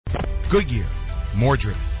Goodyear, more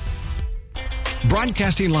driven.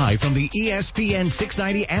 Broadcasting live from the ESPN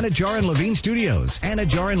 690 Anajar and Levine studios.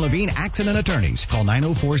 Anajar and Levine Accident Attorneys. Call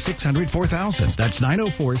 904-600-4000. That's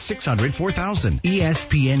 904-600-4000.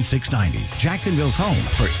 ESPN 690. Jacksonville's home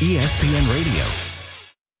for ESPN Radio.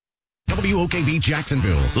 WOKV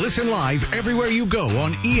Jacksonville. Listen live everywhere you go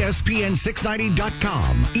on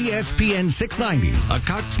ESPN690.com. ESPN 690, a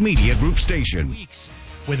Cox Media Group station.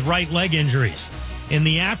 With right leg injuries. In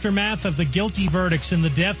the aftermath of the guilty verdicts in the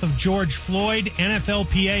death of George Floyd,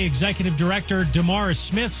 NFLPA Executive Director DeMaurice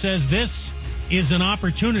Smith says this is an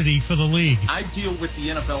opportunity for the league. I deal with the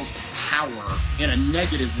NFL's power in a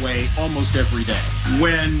negative way almost every day.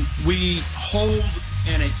 When we hold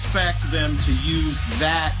and expect them to use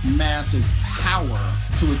that massive power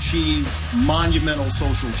to achieve monumental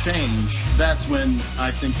social change, that's when I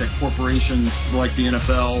think that corporations like the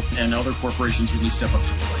NFL and other corporations really step up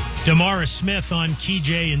to the plate. DeMaurice Smith on Key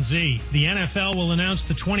J and Z. The NFL will announce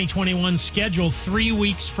the 2021 schedule 3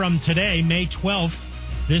 weeks from today, May 12th.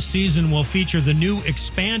 This season will feature the new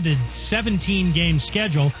expanded 17-game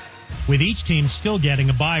schedule, with each team still getting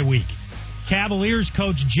a bye week. Cavaliers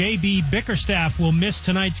coach J.B. Bickerstaff will miss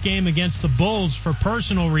tonight's game against the Bulls for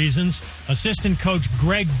personal reasons. Assistant coach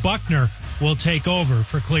Greg Buckner will take over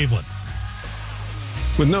for Cleveland.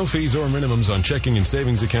 With no fees or minimums on checking and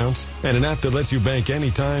savings accounts, and an app that lets you bank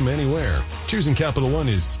anytime, anywhere, choosing Capital One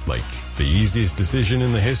is like the easiest decision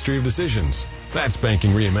in the history of decisions. That's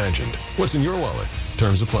banking reimagined. What's in your wallet?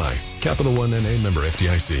 Terms apply. Capital One N.A. member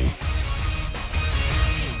FDIC.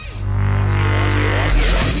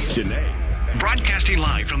 Janae. Broadcasting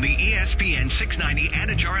live from the ESPN 690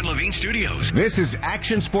 Anajar and Levine studios. This is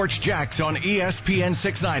Action Sports Jacks on ESPN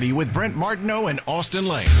 690 with Brent Martineau and Austin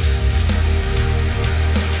Lane.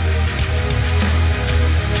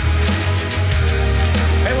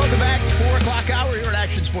 Hey, welcome back. 4 o'clock hour here at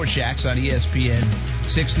Action Sports Jacks on ESPN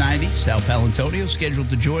 690. Sal Palantonio scheduled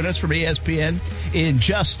to join us from ESPN in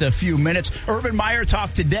just a few minutes. Urban Meyer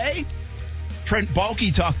talked today. Trent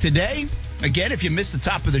Baalke talked today. Again, if you missed the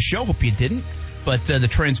top of the show, hope you didn't. But the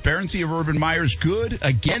transparency of Urban Meyer's good.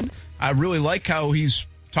 Again, I really like how he's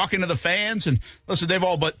talking to the fans. And listen, they've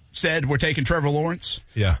all but said we're taking Trevor Lawrence.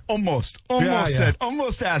 Yeah. Almost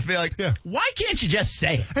asked me, like, why can't you just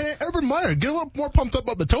say it? Hey, Urban Meyer, get a little more pumped up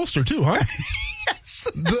about the toaster, too, huh? Yes.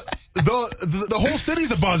 The whole city's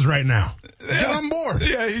abuzz right now. Get on board.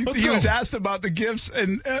 Yeah, he was asked about the gifts,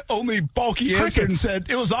 and only Baalke answered and said,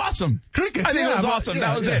 it was awesome. Crickets. I think it was awesome.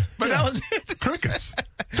 That was it. But that was it. Crickets.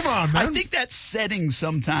 Come on, man. I think that setting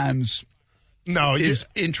sometimes No, is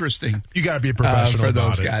interesting. You got to be a professional for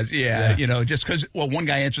those about guys. It. Yeah, you know, just because, well, one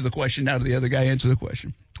guy answered the question, now the other guy answered the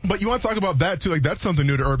question. But you want to talk about that, too. Like, that's something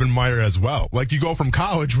new to Urban Meyer as well. Like, you go from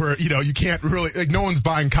college where, you know, you can't really, like, no one's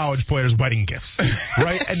buying college players wedding gifts,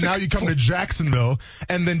 right? And now you come to Jacksonville,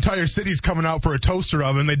 and the entire city's coming out for a toaster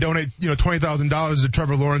oven. They donate, you know, $20,000 to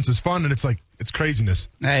Trevor Lawrence's fund, and it's like, it's craziness.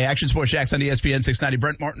 Hey, Action Sports Jacks on ESPN 690.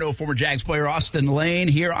 Brent Martineau, former Jags player Austin Lane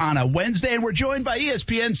here on a Wednesday, and we're joined by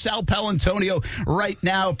ESPN Sal Palantonio right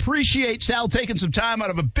now. Appreciate Sal taking some time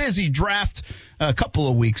out of a busy draft, a couple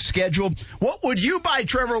of weeks scheduled. What would you buy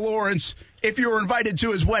Trevor Lawrence if you were invited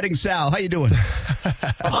to his wedding, Sal? How you doing?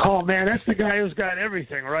 Oh, man, that's the guy who's got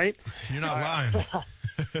everything, right? You're not lying.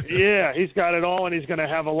 Yeah, he's got it all, and he's going to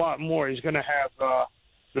have a lot more. He's going to have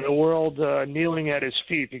the world kneeling at his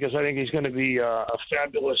feet because I think he's going to be a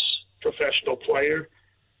fabulous professional player.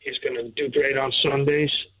 He's going to do great on Sundays.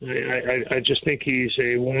 I just think he's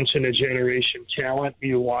a once-in-a-generation talent.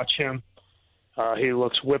 You watch him. He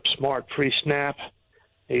looks whip smart pre-snap.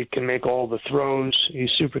 He can make all the throws.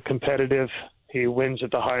 He's super competitive. He wins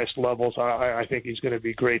at the highest levels. I think he's going to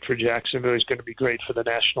be great for Jacksonville. He's going to be great for the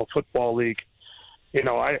National Football League. You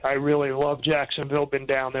know, I really love Jacksonville, been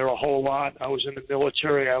down there a whole lot. I was in the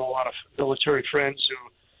military. I have a lot of military friends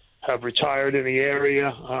who have retired in the area.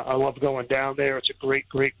 I love going down there. It's a great,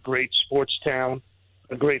 great, great sports town,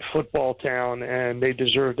 a great football town, and they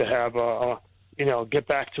deserve to have get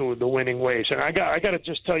back to the winning ways. And I got to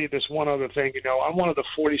just tell you this one other thing. You know, I'm one of the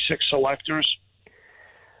 46 selectors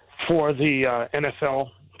for the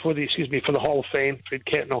NFL, for the Hall of Fame in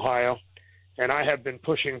Canton, Ohio. And I have been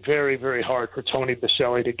pushing very, very hard for Tony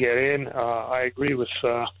Boselli to get in. I agree with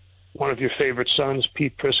one of your favorite sons,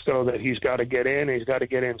 Pete Prisco, that he's got to get in. He's got to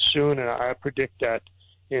get in soon, and I predict that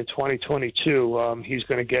in 2022 he's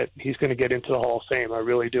going to get into the Hall of Fame. I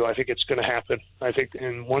really do. I think it's going to happen. I think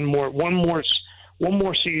in one more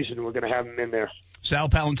season we're going to have him in there. Sal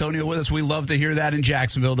Paolantonio with us. We love to hear that in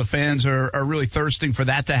Jacksonville. The fans are really thirsting for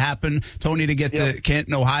that to happen. Tony to get to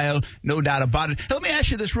Canton, Ohio, no doubt about it. Let me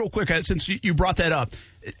ask you this real quick, since you brought that up.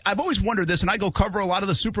 I've always wondered this, and I go cover a lot of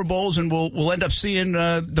the Super Bowls, and we'll end up seeing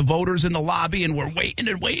the voters in the lobby, and we're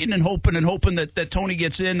waiting and hoping that Tony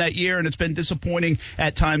gets in that year, and it's been disappointing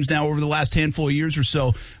at times now over the last handful of years or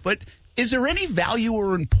so. But is there any value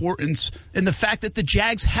or importance in the fact that the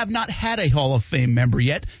Jags have not had a Hall of Fame member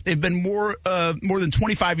yet? They've been more than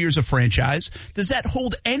 25 years of franchise. Does that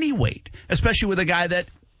hold any weight, especially with a guy that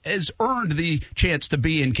has earned the chance to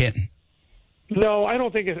be in Canton? No, I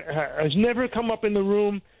don't think it has never come up in the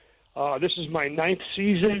room. This is my 9th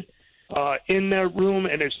season in that room,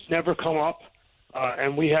 and it's never come up.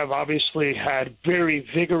 And we have obviously had very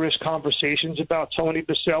vigorous conversations about Tony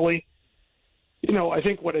Boselli. You know, I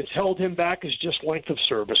think what has held him back is just length of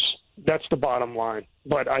service. That's the bottom line.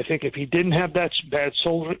 But I think if he didn't have that bad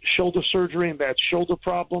shoulder surgery and bad shoulder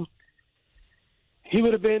problem, he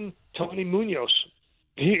would have been Tony Munoz.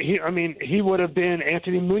 He would have been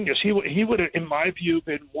Anthony Munoz. He would have, in my view,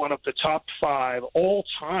 been one of the top 5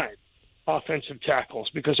 all-time offensive tackles,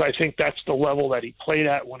 because I think that's the level that he played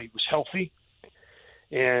at when he was healthy.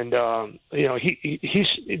 And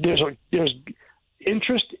there's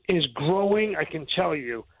interest is growing, I can tell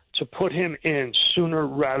you, to put him in sooner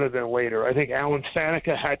rather than later. I think Alan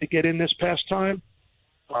Faneca had to get in this past time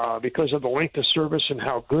because of the length of service and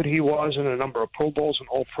how good he was, and a number of Pro Bowls and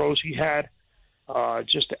All-Pros he had.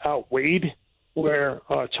 Just outweighed where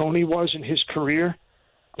Tony was in his career.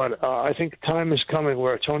 But I think the time is coming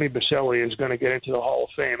where Tony Boselli is going to get into the Hall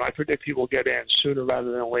of Fame. I predict he will get in sooner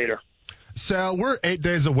rather than later. Sal, we're 8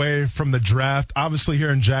 days away from the draft. Obviously,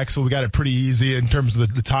 here in Jacksonville, we got it pretty easy in terms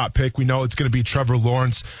of the top pick. We know it's going to be Trevor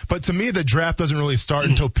Lawrence. But to me, the draft doesn't really start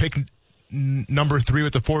until pick number 3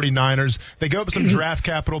 with the 49ers. They give up some draft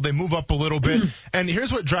capital. They move up a little bit. And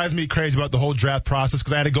here's what drives me crazy about the whole draft process,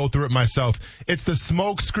 because I had to go through it myself. It's the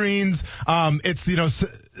smoke screens. It's,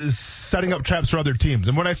 setting up traps for other teams.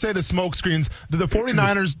 And when I say the smoke screens, the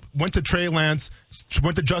 49ers went to Trey Lance,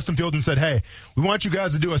 went to Justin Fields and said, hey, we want you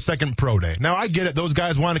guys to do a second pro day. Now, I get it. Those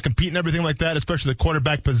guys want to compete and everything like that, especially the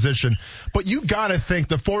quarterback position. But you got to think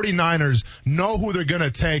the 49ers know who they're going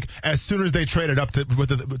to take as soon as they trade it up to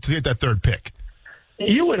get that third pick.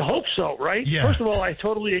 You would hope so, right? Yeah. First of all, I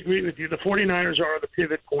totally agree with you. The 49ers are the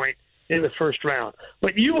pivot point in the first round.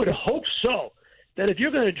 But you would hope so, that if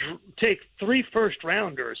you're going to take 3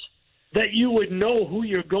 first-rounders, that you would know who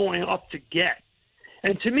you're going up to get.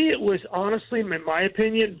 And to me, it was honestly, in my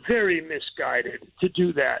opinion, very misguided to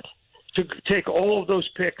do that, to take all of those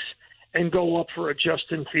picks and go up for a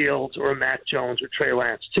Justin Fields or a Mac Jones or Trey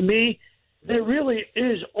Lance. To me, there really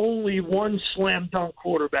is only one slam-dunk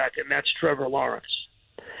quarterback, and that's Trevor Lawrence.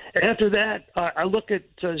 After that, I look at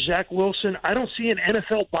Zach Wilson. I don't see an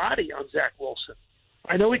NFL body on Zach Wilson.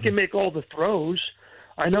 I know he can make all the throws.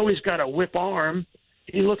 I know he's got a whip arm.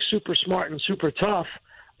 He looks super smart and super tough,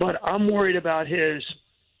 but I'm worried about his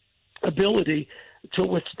ability to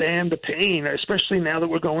withstand the pain, especially now that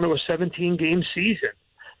we're going to a 17-game season.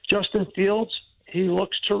 Justin Fields, he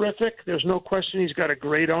looks terrific. There's no question he's got a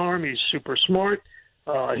great arm. He's super smart.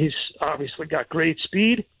 He's obviously got great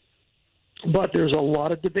speed, but there's a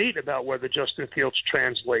lot of debate about whether Justin Fields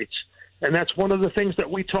translates. And that's one of the things that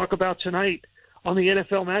we talk about tonight on the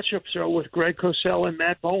NFL Matchup Show with Greg Cosell and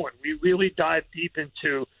Matt Bowen. We really dive deep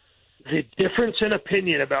into the difference in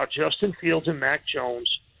opinion about Justin Fields and Mac Jones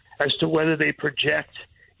as to whether they project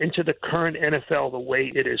into the current NFL the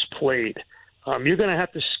way it is played. You're going to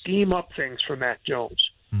have to scheme up things for Mac Jones.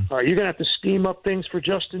 You're going to have to scheme up things for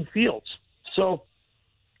Justin Fields. So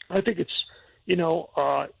I think it's,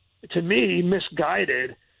 to me,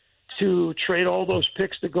 misguided to trade all those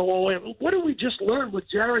picks to go all in. What did we just learn with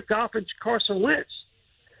Jared Goff and Carson Wentz?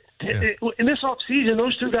 Yeah. In this offseason,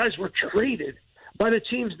 those 2 guys were traded by the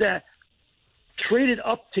teams that traded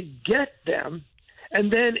up to get them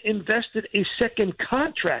and then invested a second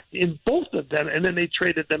contract in both of them, and then they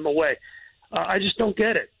traded them away. I just don't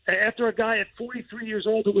get it. After a guy at 43 years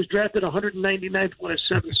old who was drafted 199th won his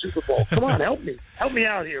 7th Super Bowl. Come on, help me. Help me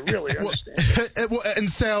out here, really. Understand. And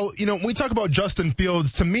Sal, when we talk about Justin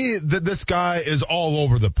Fields, to me, this guy is all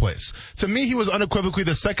over the place. To me, he was unequivocally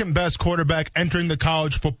the second best quarterback entering the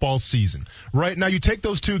college football season. Right now, you take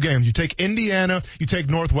those 2 games. You take Indiana, you take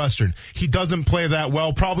Northwestern. He doesn't play that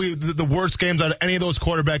well, probably the worst games out of any of those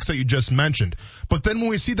quarterbacks that you just mentioned. But then when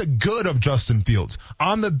we see the good of Justin Fields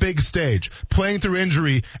on the big stage, playing through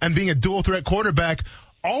injury and being a dual threat quarterback,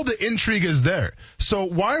 all the intrigue is there. So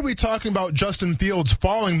why are we talking about Justin Fields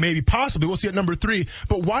falling, maybe possibly? We'll see at number 3.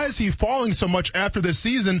 But why is he falling so much after this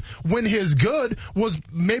season when his good was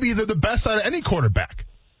maybe the best out of any quarterback?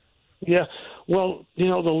 Yeah, well,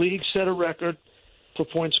 the league set a record for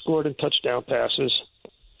points scored and touchdown passes,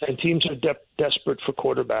 and teams are desperate for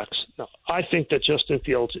quarterbacks. Now, I think that Justin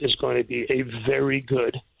Fields is going to be a very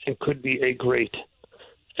good and could be a great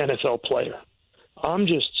NFL player. I'm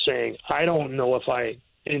just saying I don't know if I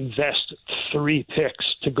invest 3 picks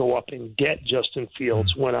to go up and get Justin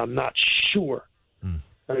Fields when I'm not sure.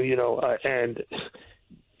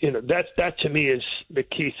 That to me is the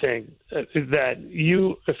key thing. That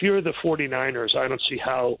if you're the 49ers, I don't see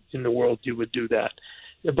how in the world you would do that.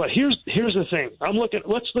 But here's the thing.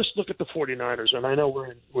 Let's look at the 49ers, and I know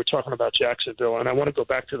we're talking about Jacksonville, and I want to go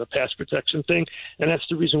back to the pass protection thing, and that's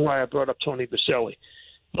the reason why I brought up Tony Baselli.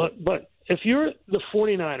 But if you're the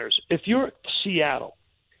 49ers, if you're Seattle,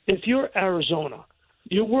 if you're Arizona,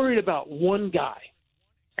 you're worried about one guy,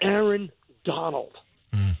 Aaron Donald.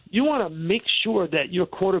 You want to make sure that your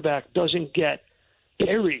quarterback doesn't get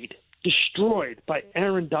buried, destroyed by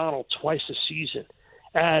Aaron Donald twice a season,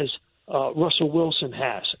 as Russell Wilson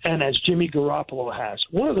has and as Jimmy Garoppolo has.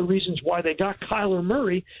 One of the reasons why they got Kyler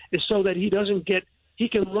Murray is so that he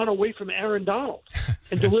can run away from Aaron Donald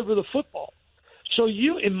and deliver the football. So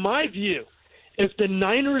in my view, if the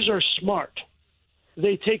Niners are smart,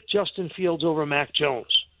 they take Justin Fields over Mac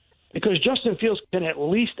Jones, because Justin Fields can at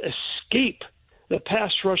least escape the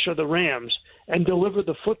pass rush of the Rams and deliver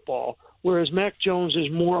the football, whereas Mac Jones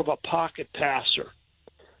is more of a pocket passer.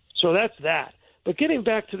 So that's that. But getting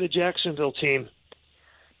back to the Jacksonville team,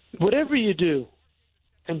 whatever you do,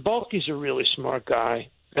 and Balky's a really smart guy,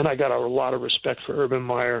 and I got a lot of respect for Urban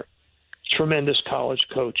Meyer, tremendous college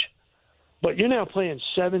coach. But you're now playing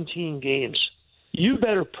 17 games. You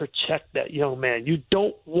better protect that young man. You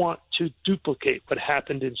don't want to duplicate what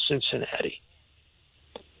happened in Cincinnati.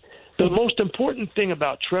 The most important thing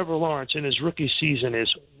about Trevor Lawrence in his rookie season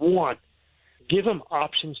is, 1, give him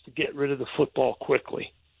options to get rid of the football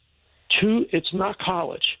quickly. 2, it's not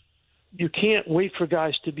college. You can't wait for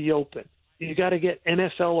guys to be open. You got to get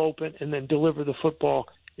NFL open and then deliver the football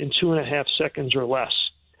in 2.5 seconds or less,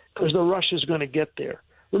 because the rush is going to get there.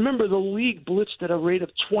 Remember, the league blitzed at a rate of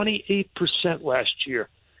 28% last year.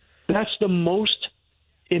 That's the most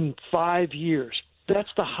in 5 years. That's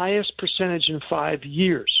the highest percentage in 5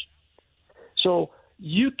 years. So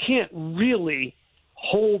you can't really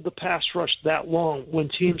hold the pass rush that long when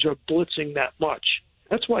teams are blitzing that much.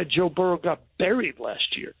 That's why Joe Burrow got buried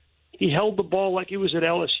last year. He held the ball like he was at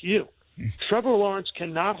LSU. Trevor Lawrence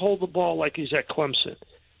cannot hold the ball like he's at Clemson.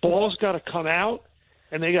 Ball's got to come out,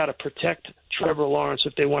 and they got to protect Trevor Lawrence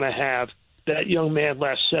if they want to have that young man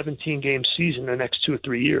last 17-game season the next 2 or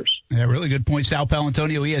 3 years. Yeah, really good point. Sal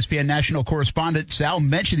Paolantonio, ESPN national correspondent. Sal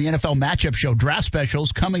mentioned the NFL Matchup Show draft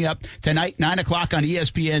specials coming up tonight, 9 o'clock on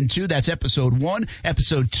ESPN2. That's episode 1.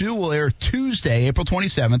 Episode 2 will air Tuesday, April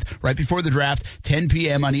 27th, right before the draft, 10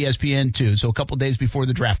 p.m. on ESPN2. So a couple days before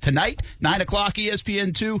the draft. Tonight, 9 o'clock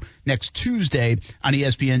ESPN2. Next Tuesday on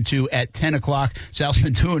ESPN2 at 10 o'clock. Sal's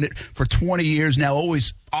been doing it for 20 years now.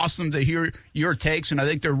 Always awesome to hear your takes, and I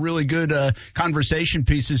think they're really good conversation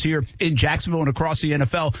pieces here in Jacksonville and across the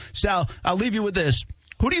NFL. Sal, I'll leave you with this.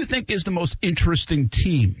 Who do you think is the most interesting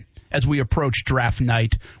team as we approach draft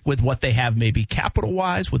night, with what they have maybe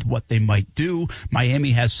capital-wise, with what they might do?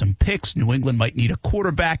 Miami has some picks. New England might need a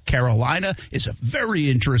quarterback. Carolina is a very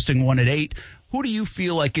interesting one at 8. Who do you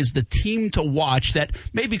feel like is the team to watch that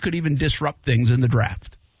maybe could even disrupt things in the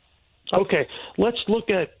draft? Okay, let's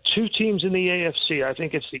look at 2 teams in the AFC. I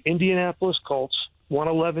think it's the Indianapolis Colts, won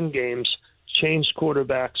 11 games, changed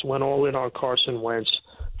quarterbacks, went all in on Carson Wentz.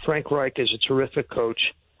 Frank Reich is a terrific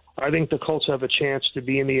coach. I think the Colts have a chance to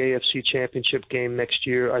be in the AFC Championship game next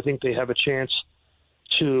year. I think they have a chance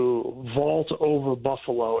to vault over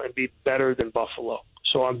Buffalo and be better than Buffalo.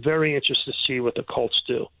 So I'm very interested to see what the Colts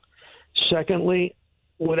do. Secondly,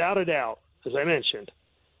 without a doubt, as I mentioned,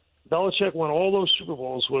 Belichick won all those Super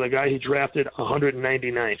Bowls with a guy he drafted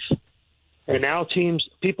 199th. And now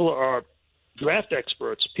people are draft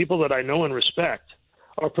experts, people that I know and respect,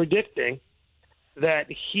 are predicting that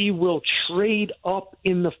he will trade up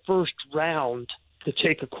in the first round to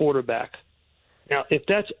take a quarterback. Now, if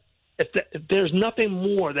there's nothing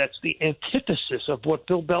more that's the antithesis of what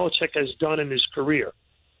Bill Belichick has done in his career.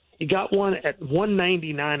 He got one at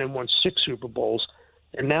 199 and won 6 Super Bowls,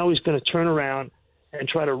 and now he's going to turn around and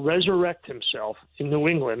try to resurrect himself in New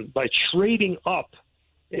England by trading up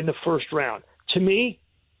in the first round. To me,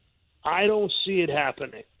 I don't see it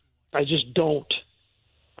happening. I just don't.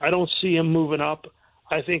 I don't see him moving up.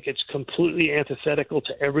 I think it's completely antithetical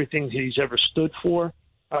to everything he's ever stood for.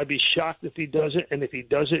 I'd be shocked if he does it, and if he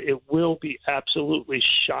does it, it will be absolutely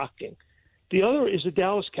shocking. The other is the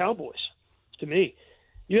Dallas Cowboys, to me.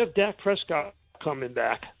 You have Dak Prescott coming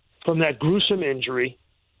back from that gruesome injury.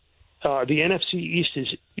 The NFC East is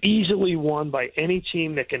easily won by any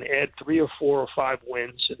team that can add 3 or 4 or 5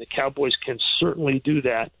 wins, and the Cowboys can certainly do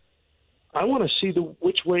that. I want to see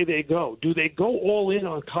which way they go. Do they go all in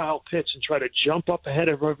on Kyle Pitts and try to jump up ahead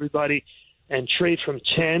of everybody and trade from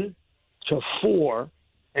 10 to 4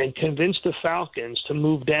 and convince the Falcons to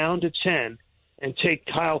move down to 10 and take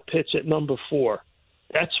Kyle Pitts at number 4?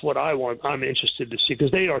 That's what I'm interested to see,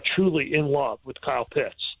 because they are truly in love with Kyle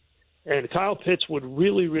Pitts. And Kyle Pitts would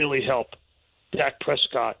really, really help Dak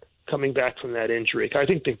Prescott coming back from that injury. I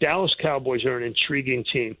think the Dallas Cowboys are an intriguing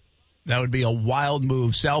team. That would be a wild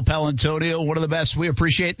move. Sal Paolantonio, one of the best. We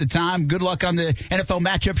appreciate the time. Good luck on the NFL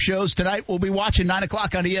matchup shows tonight. We'll be watching 9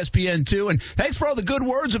 o'clock on ESPN2. And thanks for all the good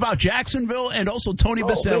words about Jacksonville and also Tony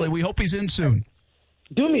Baselli. We hope he's in soon.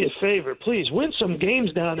 Do me a favor, please. Win some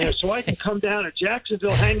games down there so I can come down to Jacksonville,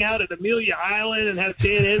 hang out at Amelia Island, and have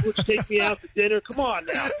Dan Edwards take me out to dinner. Come on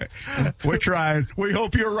now. We're trying. We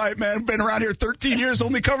hope you're right, man. Been around here 13 years,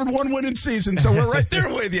 only covered 1 winning season, so we're right there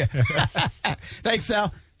with you. Thanks,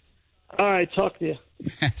 Sal. All right, talk to you.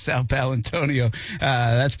 Sal Paolantonio.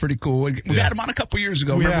 That's pretty cool. We had him on a couple years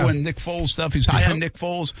ago. Remember when Nick Foles stuff? He's high on Nick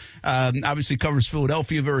Foles. Obviously covers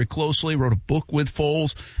Philadelphia very closely. Wrote a book with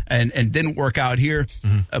Foles and didn't work out here.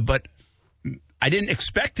 But I didn't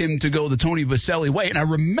expect him to go the Tony Baselli way. And I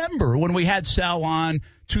remember when we had Sal on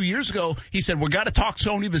 2 years ago, he said, we got to talk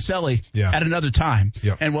Tony Baselli at another time.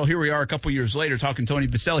 And, well, here we are a couple years later talking Tony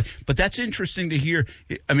Baselli. But that's interesting to hear.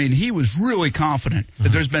 I mean, he was really confident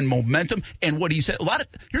that there's been momentum. And what he said,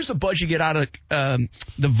 here's the buzz you get out of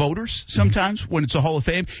the voters sometimes when it's a Hall of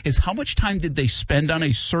Fame, is how much time did they spend on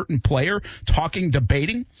a certain player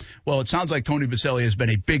debating? Well, it sounds like Tony Baselli has been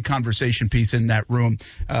a big conversation piece in that room.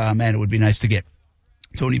 Man, it would be nice to get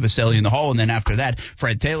Tony Baselli in the Hall, and then after that,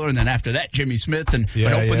 Fred Taylor, and then after that, Jimmy Smith, and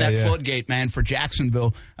open that floodgate, man, for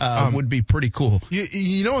Jacksonville would be pretty cool.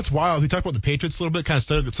 You know what's wild? He talked about the Patriots a little bit, kind of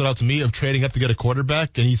stood out to me, of trading up to get a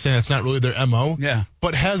quarterback, and he's saying it's not really their MO. Yeah.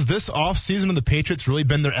 But has this offseason of the Patriots really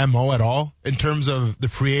been their MO at all in terms of the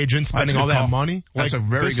free agents spending all that money? That's a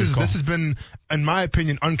very good call. This has been, in my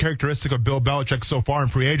opinion, uncharacteristic of Bill Belichick so far in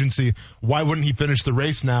free agency. Why wouldn't he finish the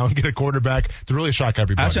race now and get a quarterback to really shock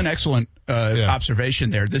everybody? That's an excellent observation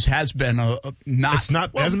there. This has been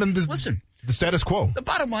hasn't been the status quo. The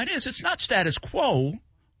bottom line is it's not status quo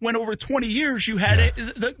when over 20 years you had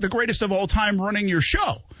the greatest of all time running your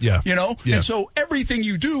show. And so everything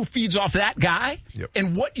you do feeds off that guy,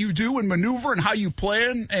 and what you do and maneuver and how you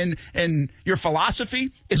plan and your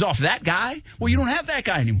philosophy is off that guy. Well, you don't have that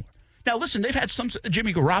guy anymore. Now, listen, they've had some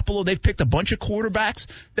Jimmy Garoppolo. They've picked a bunch of quarterbacks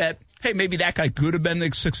that, hey, maybe that guy could have been the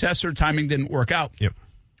successor. Timing didn't work out.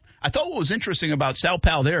 I thought what was interesting about Sal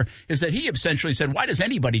Pal there is that he essentially said, why does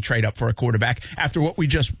anybody trade up for a quarterback after what we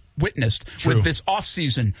just witnessed with this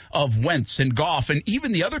offseason of Wentz and Goff and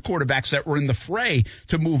even the other quarterbacks that were in the fray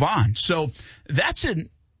to move on? So that's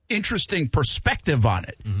an interesting perspective on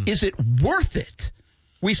it. Is it worth it?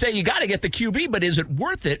 We say you got to get the QB, but is it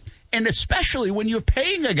worth it? And especially when you're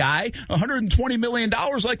paying a guy $120 million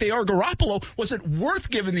like they are Garoppolo, was it worth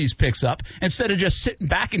giving these picks up instead of just sitting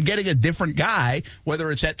back and getting a different guy,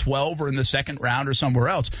 whether it's at 12 or in the second round or somewhere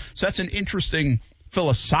else? So that's an interesting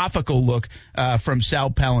philosophical look from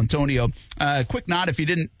Sal Paolantonio. Quick nod, if you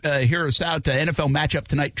didn't hear us out, NFL matchup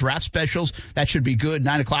tonight, draft specials. That should be good.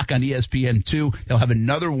 9 o'clock on ESPN2. They'll have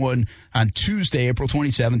another one on Tuesday, April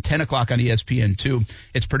 27th, 10 o'clock on ESPN2.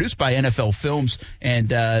 It's produced by NFL Films, and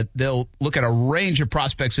they'll look at a range of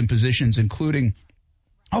prospects and positions, including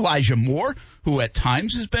Elijah Moore, who at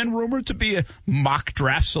times has been rumored to be a mock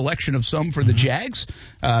draft selection of some for the Jags,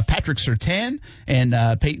 Patrick Surtain,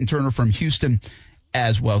 and Peyton Turner from Houston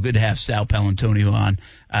as well. Good to have Sal Paolantonio on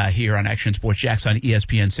here on Action Sports Jacks on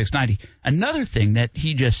ESPN 690. Another thing that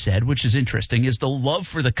he just said, which is interesting, is the love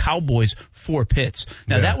for the Cowboys for Pitts.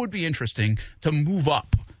 Now, that would be interesting to move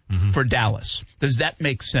up for Dallas. Does that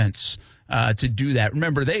make sense? To do that.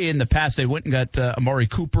 Remember, in the past, they went and got Amari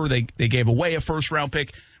Cooper. They gave away a first-round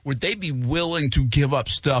pick. Would they be willing to give up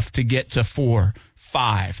stuff to get to 4,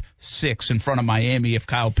 5, 6 in front of Miami if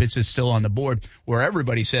Kyle Pitts is still on the board, where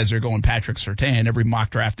everybody says they're going Patrick Surtain, every mock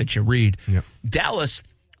draft that you read? Dallas,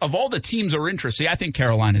 of all the teams are interesting, I think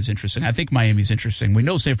Carolina's interesting. I think Miami's interesting. We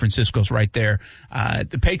know San Francisco's right there.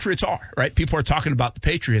 The Patriots are, right? People are talking about the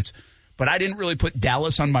Patriots. but I didn't really put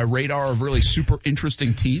Dallas on my radar of really super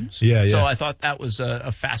interesting teams. Yeah. So I thought that was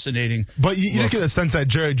a fascinating. But you get the sense that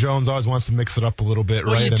Jerry Jones always wants to mix it up a little bit,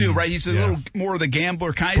 right? Well, you do, right? He's a little more of the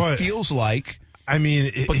gambler kind of feels like. I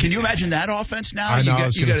mean, but can you imagine that offense now? I know,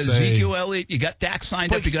 you got Ezekiel Elliott, you got Dak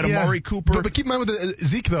signed up, you got Amari Cooper. But keep in mind with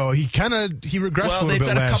Zeke though, he regressed a little bit last year. Well, they've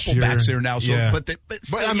got a couple backs there now, so but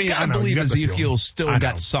still, I mean, you gotta believe Ezekiel's still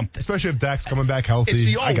got something. Especially if Dak's coming back healthy. It's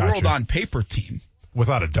the all-world on paper team,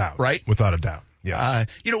 without a doubt. Right? Without a doubt. Yes.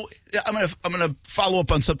 I'm gonna follow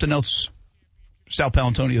up on something else. Sal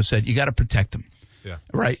Paolantonio said you got to protect him. Yeah.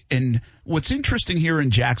 Right. And what's interesting here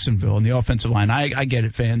in Jacksonville in the offensive line, I get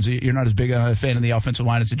it, fans. You're not as big a fan of the offensive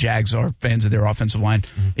line as the Jags are, fans of their offensive line.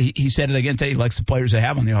 Mm-hmm. He said it again today. He likes the players they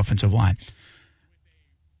have on the offensive line.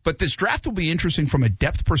 But this draft will be interesting from a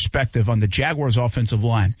depth perspective on the Jaguars' offensive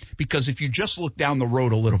line, because if you just look down the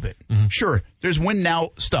road a little bit, sure, there's win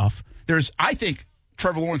now stuff. I think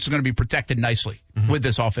Trevor Lawrence is going to be protected nicely with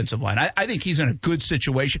this offensive line. I think he's in a good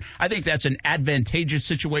situation. I think that's an advantageous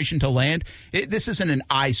situation to land. This isn't an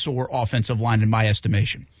eyesore offensive line in my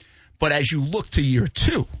estimation. But as you look to year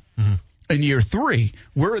 2 and year 3,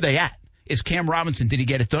 where are they at? Is Cam Robinson, did he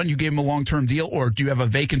get it done? You gave him a long-term deal, or do you have a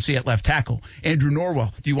vacancy at left tackle? Andrew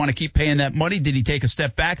Norwell, do you want to keep paying that money? Did he take a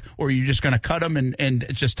step back, or are you just going to cut him and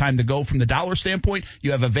it's just time to go from the dollar standpoint?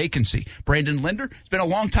 You have a vacancy. Brandon Linder, it's been a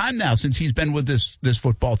long time now since he's been with this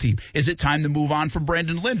football team. Is it time to move on from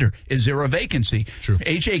Brandon Linder? Is there a vacancy? True.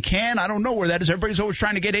 A.J. Cann, I don't know where that is. Everybody's always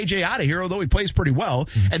trying to get A.J. out of here, although he plays pretty well.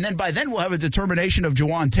 And then by then we'll have a determination of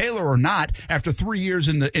Jawan Taylor or not after 3 years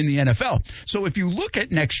in the NFL. So if you look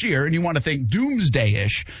at next year and you want to think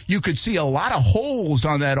doomsday-ish, you could see a lot of holes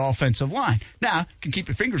on that offensive line. Now, you can keep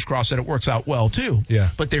your fingers crossed that it works out well, too.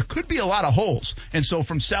 Yeah. But there could be a lot of holes. And so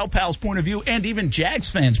from Sal Pal's point of view, and even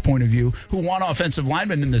Jags fans' point of view, who want offensive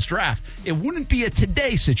linemen in this draft, it wouldn't be a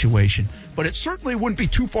today situation, but it certainly wouldn't be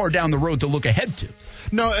too far down the road to look ahead to.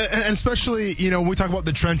 No, and especially, when we talk about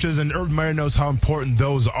the trenches, and Urban Meyer knows how important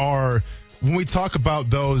those are. When we talk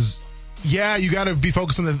about those, yeah, you got to be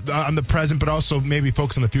focused on the present, but also maybe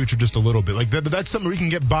focus on the future just a little bit. Like that's something we can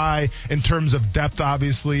get by in terms of depth,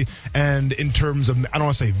 obviously, and in terms of I don't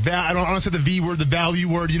want to say that I don't want to say the V word, the value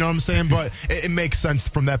word. You know what I'm saying? But it makes sense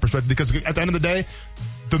from that perspective, because at the end of the day,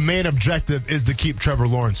 the main objective is to keep Trevor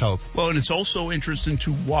Lawrence healthy. Well, and it's also interesting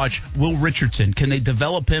to watch Will Richardson. Can they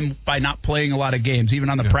develop him by not playing a lot of games, even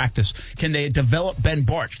on the practice? Can they develop Ben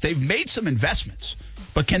Barch? They've made some investments,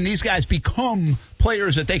 but can these guys become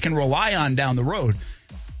players that they can rely on down the road?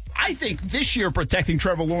 I think this year protecting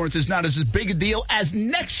Trevor Lawrence is not as big a deal as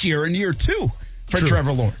next year in year 2 for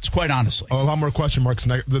Trevor Lawrence, quite honestly. A lot more question marks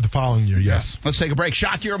the following year, yes. Let's take a break.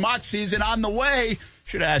 Shock your mock season on the way.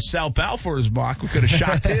 Should have asked Sal Pal for his mock. We could have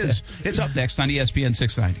shocked his. It's up next on ESPN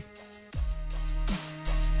 690.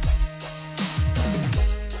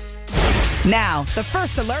 Now, the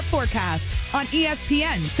First Alert forecast on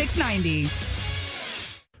ESPN 690.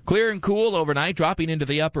 Clear and cool overnight, dropping into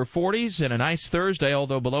the upper 40s, and a nice Thursday,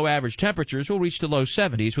 although below average temperatures will reach the low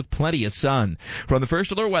 70s with plenty of sun. From the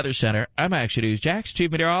First Alert Weather Center, I'm Action News Jax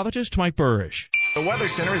Chief Meteorologist Mike Burrish. The Weather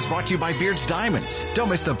Center is brought to you by Beards Diamonds. Don't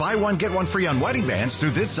miss the buy one, get one free on wedding bands through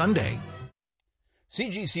this Sunday.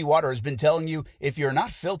 CGC Water has been telling you, if you're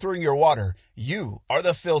not filtering your water, you are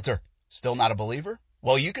the filter. Still not a believer?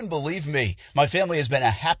 Well, you can believe me. My family has been a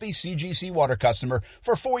happy CGC Water customer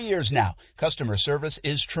for 4 years now. Customer service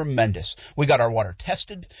is tremendous. We got our water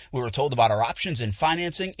tested. We were told about our options in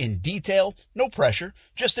financing in detail. No pressure,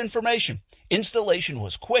 just information. Installation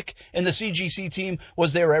was quick, and the CGC team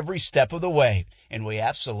was there every step of the way. And we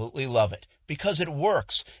absolutely love it, because it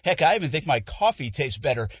works. Heck, I even think my coffee tastes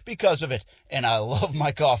better because of it. And I love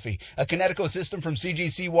my coffee. A Kinetico system from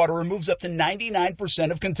CGC Water removes up to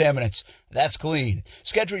 99% of contaminants. That's clean.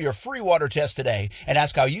 Schedule your free water test today and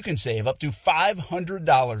ask how you can save up to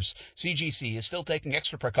 $500. CGC is still taking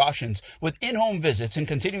extra precautions with in-home visits and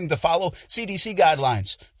continuing to follow CDC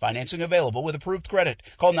guidelines. Financing available with approved credit.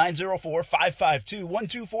 Call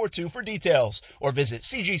 904-552-1242 for details or visit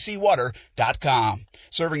cgcwater.com.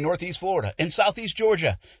 Serving Northeast Florida and Southeast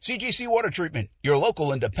Georgia. CGC Water Treatment, your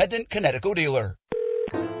local independent Kinetico dealer.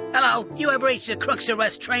 Hello, you have reached the Crooks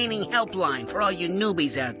Arrest Training Helpline for all you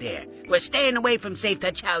newbies out there, where staying away from safe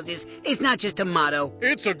touch houses is not just a motto.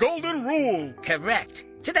 It's a golden rule. Correct.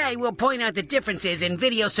 Today we'll point out the differences in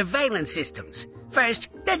video surveillance systems. First,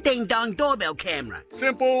 The ding-dong doorbell camera.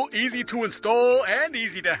 Simple, easy to install, and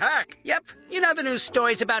easy to hack. Yep. You know the news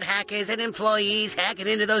stories about hackers and employees hacking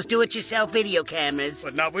into those do-it-yourself video cameras.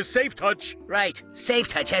 But not with SafeTouch. Right.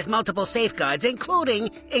 SafeTouch has multiple safeguards, including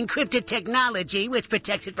encrypted technology, which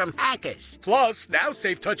protects it from hackers. Plus, now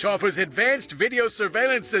SafeTouch offers advanced video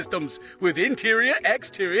surveillance systems with interior,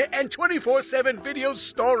 exterior, and 24/7 video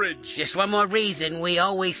storage. Just one more reason we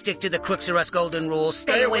always stick to the Crooks R Us golden rule.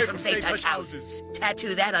 Stay away from SafeTouch houses.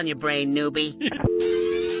 Tattoo that on your brain, newbie.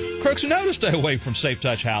 Crooks know to stay away from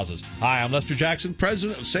SafeTouch houses. Hi, I'm Lester Jackson,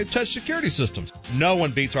 president of SafeTouch Security Systems. No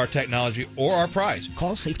one beats our technology or our price.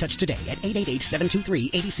 Call SafeTouch today at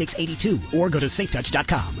 888-723-8682 or go to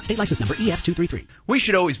safetouch.com. State license number EF233. We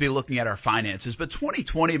should always be looking at our finances, but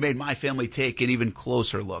 2020 made my family take an even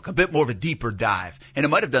closer look, a bit more of a deeper dive, and it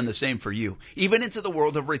might have done the same for you, even into the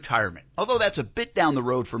world of retirement. Although that's a bit down the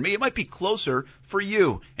road for me, it might be closer for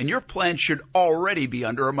you, and your plan should already be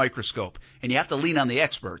under a microscope, and you have to lean on the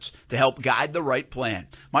experts to help guide the right plan.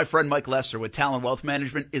 My friend Mike Lester with Talon Wealth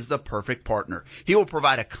Management is the perfect partner. He will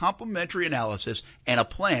provide a complimentary analysis and a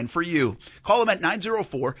plan for you. Call him at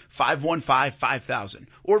 904-515-5000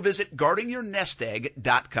 or visit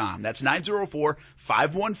guardingyournestegg.com. That's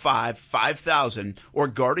 904-515-5000 or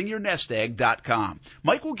guardingyournestegg.com.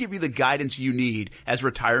 Mike will give you the guidance you need as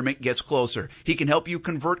retirement gets closer. He can help you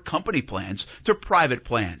convert company plans to private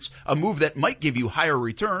plans, a move that might give you higher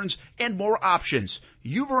returns and more options.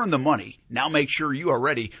 You've earned the money. Now make sure you are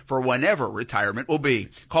ready for whenever retirement will be.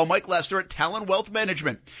 Call Mike Lester at Talon Wealth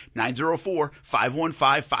Management,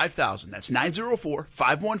 904-515-5000. That's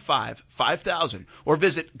 904-515-5000. Or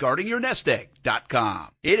visit guardingyournestegg.com.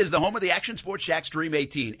 It is the home of the Action Sports Jack's Dream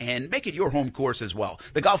 18, and make it your home course as well.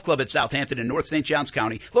 The golf club at Southampton in North St. Johns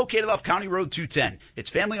County, located off County Road 210. It's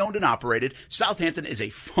family owned and operated. Southampton is a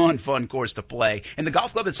fun course to play, and the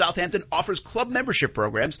golf club at Southampton offers club membership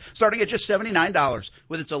programs starting at just $79.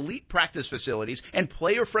 With its elite practice facilities and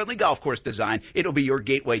player-friendly golf course design, it'll be your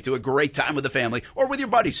gateway to a great time with the family or with your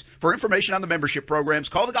buddies. For information on the membership programs,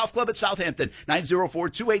 call the golf club at Southampton,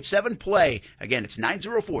 904-287-PLAY. Again, it's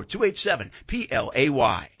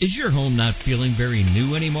 904-287-PLAY. Is your home not feeling very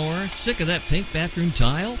new anymore? Sick of that pink bathroom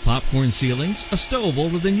tile, popcorn ceilings, a stove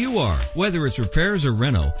older than you are? Whether it's repairs or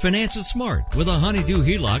reno, finance it smart with a Honeydew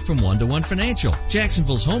HELOC from 1-to-1 Financial,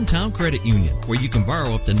 Jacksonville's hometown credit union, where you can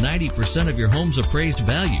borrow up to 90% of your home's appraised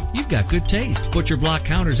value. You've got good taste, but your block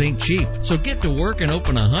counters ain't cheap. So get to work and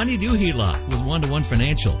open a Honeydew HELOC with 1-to-1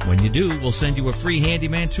 Financial. When you do, we'll send you a free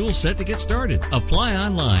handyman tool set to get started. Apply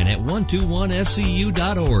online at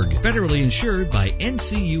 121fcu.org. Federally insured by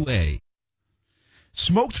NCUA.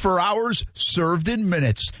 Smoked for hours, served in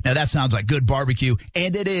minutes. Now that sounds like good barbecue,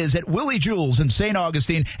 and it is at Willie Jules in St.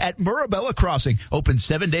 Augustine at Murabella Crossing. Open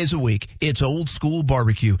 7 days a week. It's old school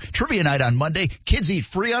barbecue. Trivia night on Monday. Kids eat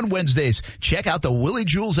free on Wednesdays. Check out the Willie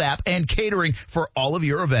Jules app and catering for all of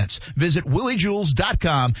your events. Visit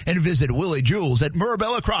williejules.com and visit Willie Jules at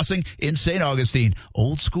Murabella Crossing in St. Augustine.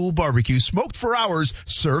 Old school barbecue, smoked for hours,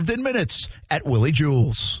 served in minutes at Willie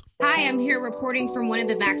Jules. Hi, I'm here reporting from one of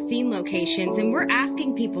the vaccine locations, and we're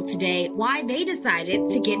asking people today why they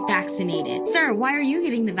decided to get vaccinated. Sir, why are you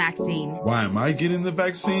getting the vaccine? Why am I getting the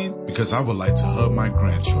vaccine? Because I would like to hug my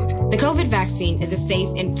grandchildren. The COVID vaccine is a safe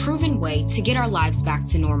and proven way to get our lives back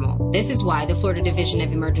to normal. This is why the Florida Division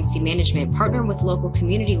of Emergency Management partnered with local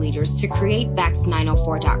community leaders to create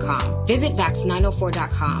Vax904.com. Visit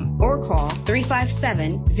Vax904.com or call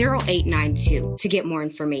 357-0892 to get more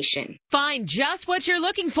information. Find just what you're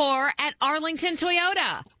looking for at Arlington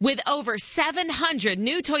Toyota. With over 700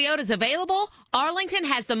 new Toyotas available, Arlington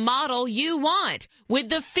has the model you want, with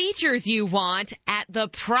the features you want, at the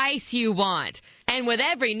price you want. And with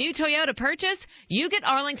every new Toyota purchase, you get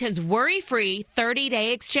Arlington's worry-free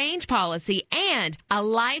 30-day exchange policy and a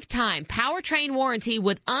lifetime powertrain warranty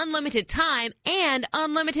with unlimited time and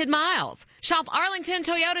unlimited miles. Shop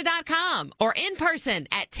ArlingtonToyota.com or in person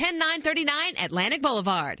at 10939 Atlantic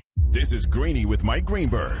Boulevard. This is Greeny with Mike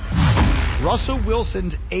Greenberg. Russell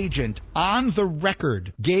Wilson's agent, on the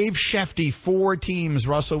record, gave Shefty 4 teams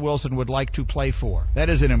Russell Wilson would like to play for. That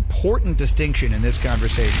is an important distinction in this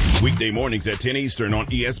conversation. Weekday mornings at 10 Eastern on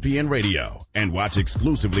ESPN Radio and watch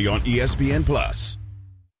exclusively on ESPN Plus.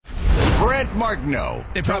 Brent Martineau.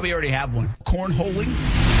 They probably already have one. Cornholing.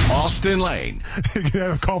 Austin Lane. You're going to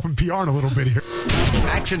have a call from PR in a little bit here.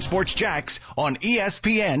 Action Sports Jacks on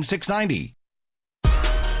ESPN 690.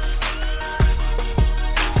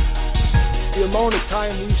 The amount of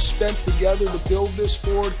time we've spent together to build this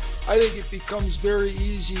Ford, I think it becomes very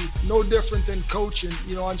easy, no different than coaching.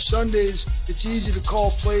 On Sundays, it's easy to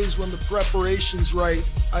call plays when the preparation's right.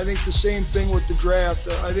 I think the same thing with the draft.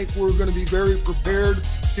 I think we're going to be very prepared,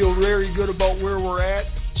 feel very good about where we're at.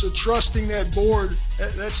 So trusting that board,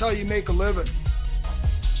 that's how you make a living.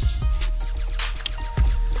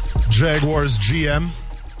 Jaguars GM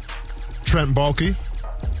Trent Baalke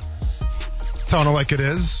telling it like it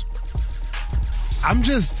is. I'm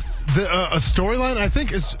just a storyline. I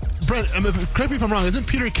think is Brent. Correct me if I'm wrong. Isn't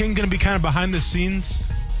Peter King going to be kind of behind the scenes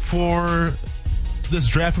for this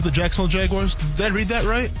draft with the Jacksonville Jaguars? Did I read that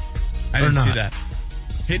right? I didn't see that.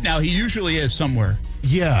 Now he usually is somewhere.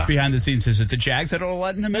 Yeah. Behind the scenes. Is it the Jags that are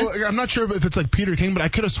letting him in? Well, I'm not sure if it's like Peter King, but I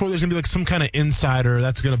could have swore there's going to be like some kind of insider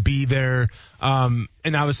that's going to be there. And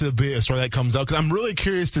obviously there'll be a story that comes out because I'm really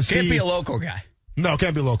curious to see. Can't be a local guy. No,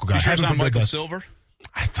 can't be a local guy. You sure it's not Michael Silver?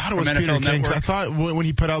 I thought it was Peter King. I thought when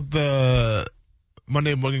he put out the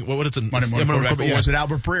Monday morning, what is it? Monday morning quarterback, or was it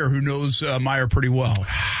Albert Breer, who knows Meyer pretty well? I'll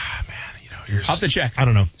have to check. I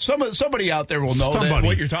don't know. Somebody out there will know that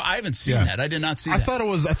what you're talking. I haven't seen that. I did not see that. I thought it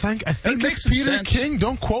was. I think it's Peter King.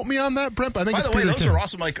 Don't quote me on that, Brent. I think it's Peter King. By the way, those are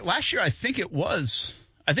awesome. Like last year, I think it was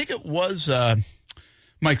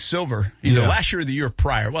Mike Silver, either last year or the year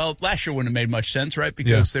prior. Well, last year wouldn't have made much sense, right?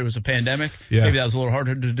 Because there was a pandemic. Yeah. Maybe that was a little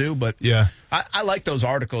harder to do, but I like those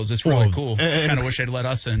articles. It's really cool. I kind of wish they'd let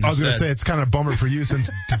us in. I was going to say, it's kind of a bummer for you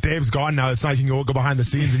since Dave's gone now. It's not like you can go behind the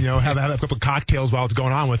scenes and have a couple of cocktails while it's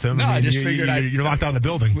going on with him. No, I just figured you're locked out of the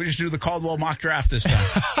building. We just do the Caldwell mock draft this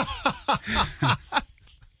time.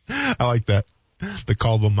 I like that. The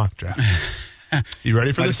Caldwell mock draft. You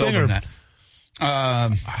ready for this thing? How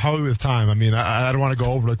are we with time? I mean, I don't want to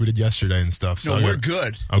go over like we did yesterday and stuff. So no, we're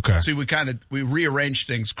good. Okay. See, we rearranged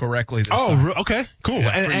things correctly this time. Okay, cool. Yeah,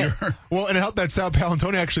 and it helped that Sal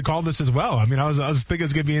Palantoni actually called us as well. I mean, I was thinking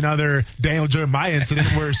it's going to be another Daniel Jeremiah incident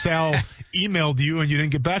where Sal emailed you and you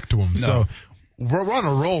didn't get back to him. No. So we're on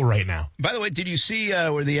a roll right now. By the way, did you see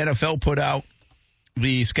where the NFL put out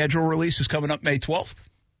the schedule release is coming up May 12th?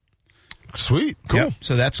 Sweet. Cool. Yep.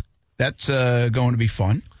 So that's going to be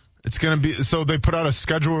fun. It's going to be, so they put out a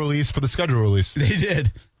schedule release for the schedule release. They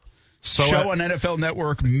did. Show on NFL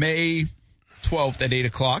Network May 12th at 8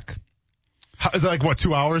 o'clock. Is that like,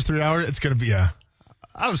 2 hours, 3 hours? It's going to be,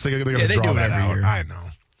 I was thinking they're going to draw that out. Year. I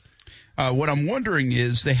know. What I'm wondering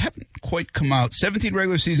is they haven't quite come out. 17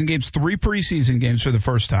 regular season games, 3 preseason games for the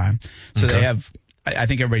first time. So they have, I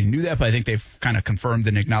think everybody knew that, but I think they've kind of confirmed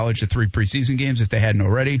and acknowledged the 3 preseason games if they hadn't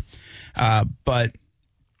already. But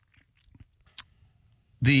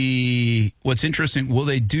what's interesting, will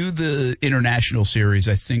they do the international series?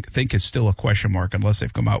 I think it's still a question mark unless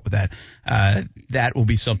they've come out with that. That will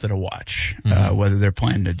be something to watch, whether they're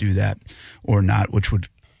planning to do that or not, which would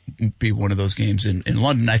be one of those games in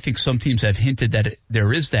London. I think some teams have hinted that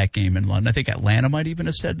there is that game in London. I think Atlanta might even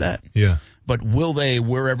have said that. Yeah. But will they,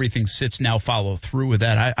 where everything sits now, follow through with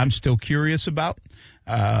that? I'm still curious about,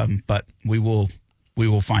 but we will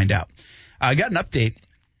find out. I got an update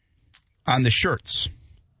on the shirts.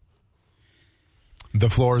 The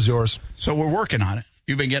floor is yours. So we're working on it.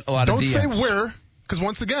 You've been getting a lot of DMs. DMs. Don't say where, because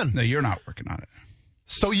once again. No, you're not working on it.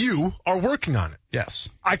 So you are working on it. Yes.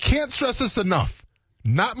 I can't stress this enough.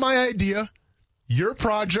 Not my idea. Your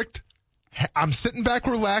project. I'm sitting back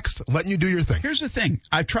relaxed, letting you do your thing. Here's the thing.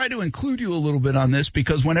 I've tried to include you a little bit on this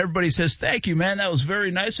because when everybody says, thank you, man, that was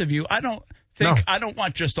very nice of you, I don't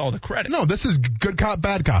want just all the credit. No, this is good cop,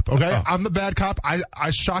 bad cop, okay? Oh. I'm the bad cop.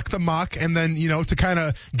 I shock the mock, and then, to kind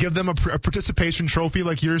of give them a participation trophy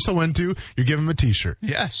like you're so into, you give them a T-shirt.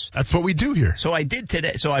 Yes. That's what we do here. So I did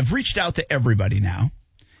today. So I've reached out to everybody now,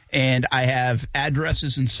 and I have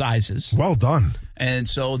addresses and sizes. Well done. And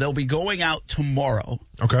so they'll be going out tomorrow.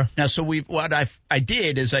 Okay. Now, so what I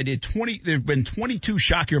did is I did 20, there have been 22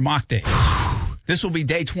 Shock Your Mock days. This will be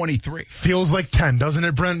day 23. Feels like 10, doesn't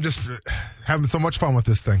it, Brent? Just having so much fun with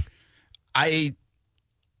this thing. I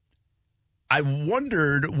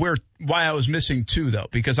wondered why I was missing 2, though,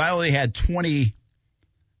 because I only had 20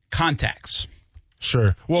 contacts.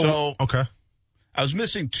 Sure. Well, okay. I was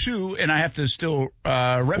missing 2, and I have to still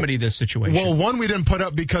remedy this situation. Well, 1 we didn't put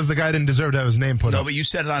up because the guy didn't deserve to have his name put up. No, but you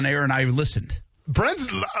said it on air, and I listened. Brent's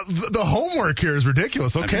the homework here is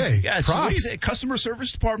ridiculous. Okay. I mean, yeah, props. So what do you say? Customer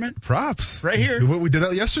service department. Props. Right here. We did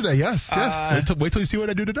that yesterday. Yes. Wait till you see what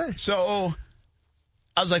I do today. So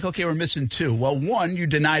I was like, okay, we're missing 2. Well, 1, you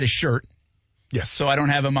denied a shirt. Yes. So I don't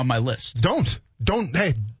have him on my list. Don't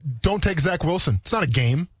take Zach Wilson. It's not a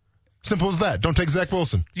game. Simple as that. Don't take Zach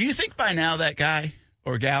Wilson. Do you think by now that guy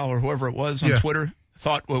or gal or whoever it was on Twitter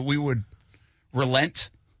thought we would relent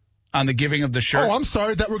on the giving of the shirt? Oh, I'm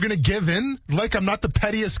sorry that we're going to give in. Like I'm not the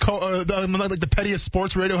pettiest the pettiest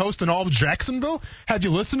sports radio host in all of Jacksonville. Have you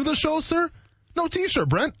listened to the show, sir? No T-shirt,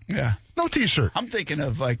 Brent. Yeah. No T-shirt. I'm thinking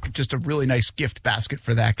of like just a really nice gift basket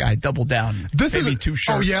for that guy. Double down. Maybe 2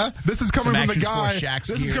 shirts. Oh yeah. This is coming from the guy.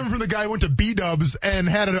 This is coming from the guy who went to B-Dubs and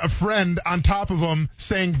had a friend on top of him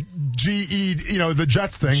saying G-E, the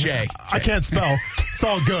Jets thing. Jay. I can't spell. It's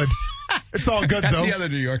all good. It's all good, That's though. the other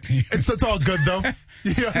New York team. It's all good, though.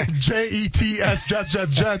 Yeah, Jets,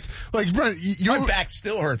 Jets. Like, Brent, my back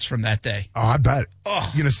still hurts from that day. Oh, I bet.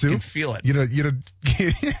 Oh, you gonna sue? I can feel it. You get a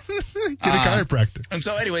chiropractor. And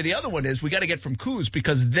so anyway, the other one is we got to get from Coos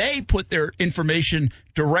because they put their information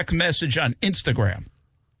direct message on Instagram.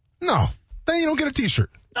 No, then you don't get a T-shirt.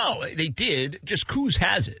 No, they did. Just Coos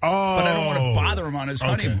has it. Oh, but I don't want to bother him on his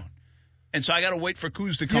honeymoon. And so I got to wait for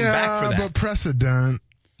Coos to come back for that. Yeah, but precedent.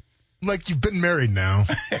 Like, you've been married now.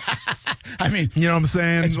 I mean, you know what I'm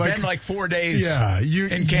saying? It's been like 4 days in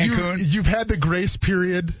Cancun. You've had the grace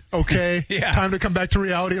period, okay? Yeah. Time to come back to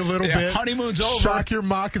reality a little bit. Honeymoon's over. Shock your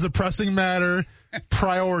mock is a pressing matter.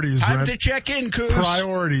 Priorities, Time Brent. to check in, Coos.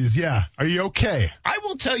 Priorities, yeah. Are you okay? I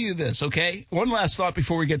will tell you this, okay? One last thought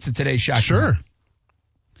before we get to today's Shock. Sure.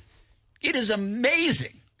 It is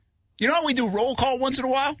amazing. You know how we do roll call once in a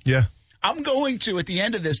while? Yeah. I'm going to, at the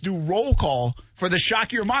end of this, do roll call for the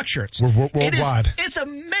Shock Your Mock shirts. We're worldwide. It's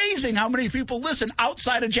amazing how many people listen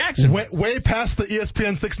outside of Jacksonville. Way past the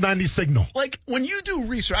ESPN 690 signal. Like, when you do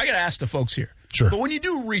research, I got to ask the folks here. Sure. But when you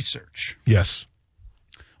do research. Yes.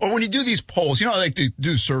 Or when you do these polls, like they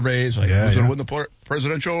do surveys, like who's going to win the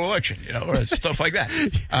presidential election, or stuff like that.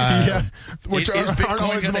 Which is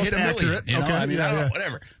Bitcoin going to hit $1 million? Okay. I don't know,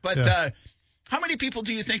 whatever. But how many people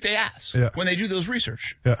do you think they ask when they do those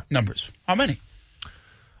research numbers? How many?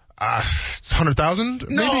 100,000?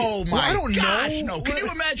 No, my I don't gosh, know. no. Can you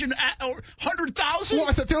imagine 100,000? Well,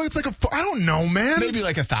 I feel like it's like I don't know, man. Maybe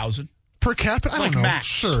like 1,000 per capita. I don't know. Max.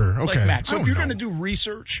 Sure. Okay. Like max. So if you're going to do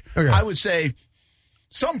research, I would say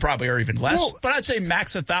some probably are even less, but I'd say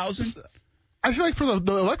max 1,000. I feel like for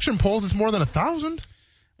the election polls, it's more than 1,000.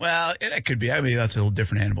 Well, that could be. I mean, that's a little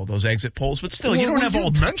different animal, those exit polls. But still, you don't have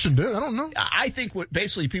all. You mentioned it. I don't know. I think what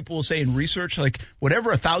basically people will say in research, like whatever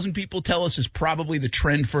 1,000 people tell us is probably the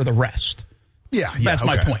trend for the rest. Yeah, that's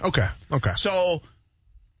my point. Okay. So,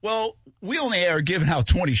 we only are given out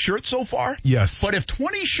 20 shirts so far. Yes. But if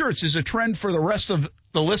 20 shirts is a trend for the rest of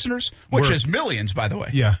the listeners, which is millions, by the way.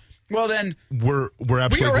 Yeah. Well, then we're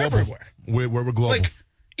absolutely global. Everywhere. We're global. Like,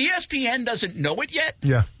 ESPN doesn't know it yet.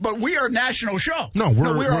 Yeah. But we are a national show. No,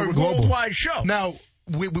 we're a worldwide show. Now,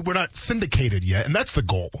 we're not syndicated yet, and that's the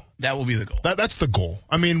goal. That will be the goal. That's the goal.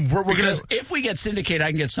 I mean, we're going to. If we get syndicated, I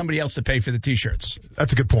can get somebody else to pay for the T-shirts.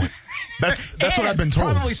 That's a good point. That's what I've been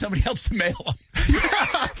told. Probably somebody else to mail them.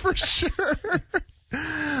 Yeah, for sure.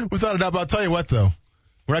 Without a doubt. But I'll tell you what, though.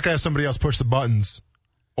 We're not going to have somebody else push the buttons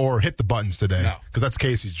or hit the buttons today. No. Because that's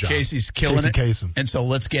Casey's job. Casey's killing it. Kasem. And so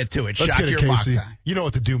let's get to it. Let's Shock get it, your Casey. mock time. You know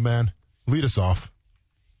what to do, man. Lead us off.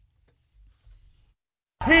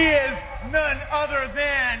 He is none other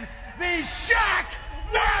than the Shock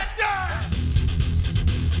Master!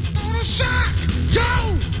 Gonna shock yo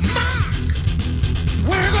mock!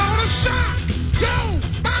 We're gonna shock yo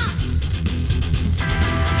mock!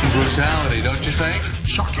 Brutality, don't you think?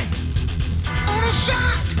 Shocking. Gonna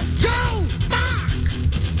shock yo mock!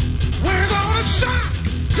 We're gonna shock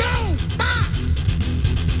yo mock!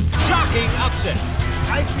 Shocking upset.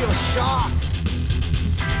 I feel shocked.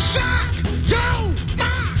 Shock yo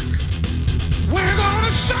mock! We're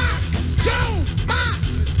gonna shock yo mock!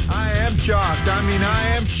 I am shocked. I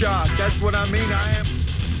am shocked. That's what I mean. I am.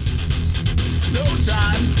 No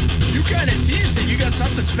time. You kind of teased it. You got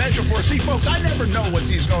something special for us. See, folks, I never know what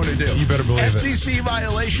he's going to do. You better believe FCC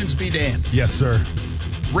violations be damned. Yes, sir.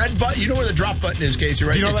 Red button. You know where the drop button is, Casey,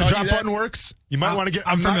 right? Do you know how that drop button works? You might want to get.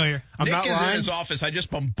 I'm familiar. Nick not is lying. in his office. I just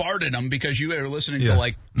bombarded him because you were listening to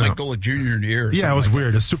Mike Golick Jr. in your ear. Or Yeah, it was like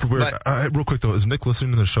weird. It's super weird. Real quick though, is Nick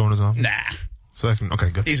listening to the show in his office? Nah. So I can. Okay,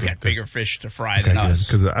 good. He's got bigger fish to fry than us.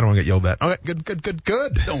 Because I don't want to get yelled at. Okay,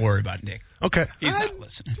 good. Don't worry about Nick. Okay. He's not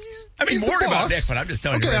listening. I mean, worry about Nick, but I'm just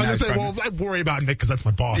telling you. Okay, right I was going to say, well, I worry about Nick because that's my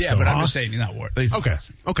boss. Yeah, though, but I'm just saying he's not worried.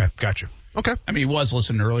 Okay, got you. Okay. I mean, he was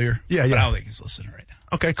listening earlier. Yeah. But I don't think he's listening right now.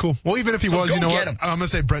 Okay, cool. Well, even if he was, you know what? I'm going to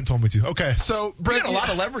say Brent told me to. Okay, so Brent. You got a lot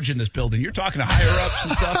of leverage in this building. You're talking to higher-ups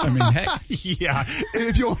and stuff. I mean, heck. Yeah.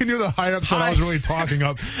 If you only knew the higher-ups that I was really talking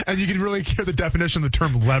up, and you can really hear the definition of the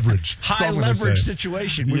term leverage. High leverage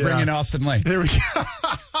situation. We bring in Austin Lane. Here we go.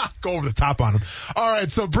 Go over the top on him. All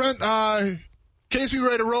right, so Brent, Case, we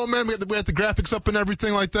ready to roll, man? We have the graphics up and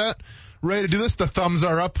everything like that. Ready to do this? The thumbs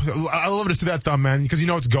are up. I love to see that thumb, man, because you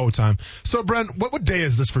know it's go time. So, Brent, what day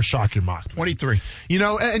is this for Shock Your Mock? 23. You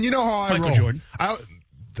know, and you know how I roll. Michael Jordan.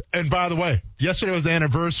 And by the way, yesterday was the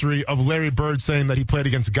anniversary of Larry Bird saying that he played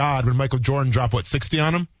against God when Michael Jordan dropped, 60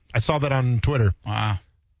 on him? I saw that on Twitter. Wow.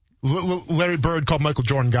 Larry Bird called Michael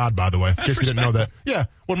Jordan God, by the way, in case you didn't know that. Yeah,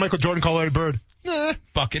 when Michael Jordan called Larry Bird,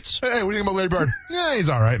 buckets. Hey, what do you think about Larry Bird? Yeah, he's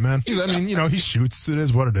all right, man. He shoots. It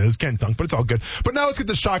is what it is. Can't dunk, but it's all good. But now let's get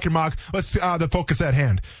to Shock Your Mock. Let's the focus at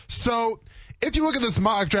hand. So, if you look at this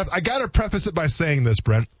mock draft, I got to preface it by saying this,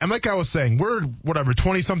 Brent. And like I was saying, we're,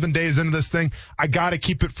 20-something days into this thing. I got to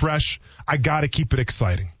keep it fresh. I got to keep it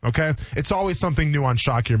exciting, okay? It's always something new on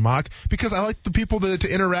Shock Your Mock because I like the people to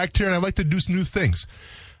interact here, and I like to do some new things.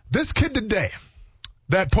 This kid today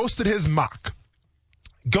that posted his mock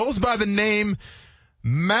goes by the name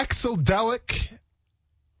Maxildelic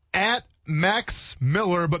at Max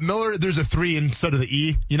Miller, but Miller, there's a 3 instead of the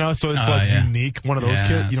E, so it's unique. One of those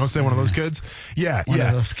kids, one of those kids. Yeah, one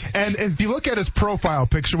of those kids. And if you look at his profile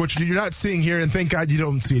picture, which you're not seeing here, and thank God you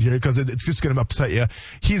don't see it here because it's just going to upset you,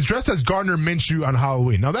 he's dressed as Gardner Minshew on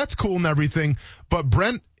Halloween. Now, that's cool and everything, but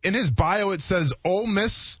Brent, in his bio, it says Ole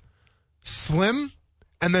Miss, Slim,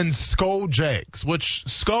 and then Skull Jags, which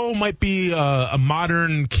Skull might be a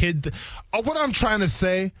modern kid. What I'm trying to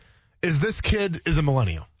say is this kid is a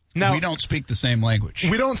millennial. Now, we don't speak the same language.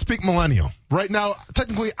 We don't speak millennial. Right now,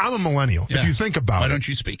 technically, I'm a millennial, if you think about it. Why don't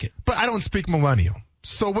you speak it? But I don't speak millennial.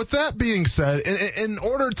 So with that being said, in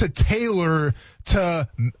order to tailor to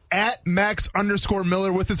at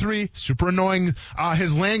Max_Miller with a 3, super annoying,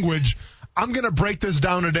 his language, I'm going to break this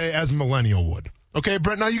down today as millennial would. Okay,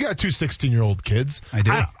 Brent, now you got 2 16-year-old kids. I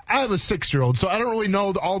do. I have a 6-year-old, so I don't really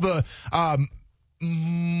know all the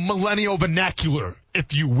millennial vernacular,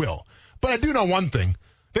 if you will. But I do know one thing.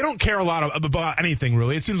 They don't care a lot about anything,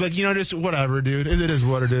 really. It seems like, just whatever, dude. It is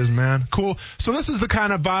what it is, man. Cool. So this is the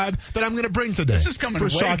kind of vibe that I'm going to bring today. This is coming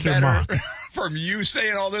way better from you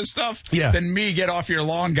saying all this stuff than me get off your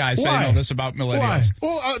lawn guy saying all this about millennials. Why?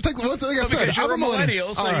 Well, like I said, you're a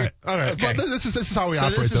millennial. So all right. Okay. But this is how we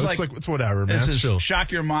operate, though. It's whatever, man. This is chill.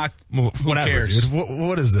 Shock Your Mock. Whatever, cares? Dude.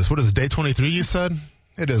 What is this? What is it, day 23 you said?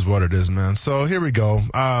 It is what it is, man. So here we go.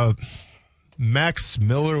 Max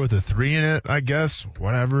Miller with a 3 in it, I guess.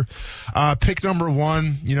 Whatever. Pick number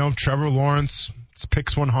 1, Trevor Lawrence. It's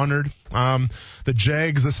picks 100. The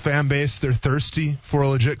Jags, this fan base, they're thirsty for a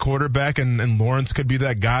legit quarterback, and Lawrence could be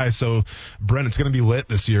that guy. So, Brent, it's going to be lit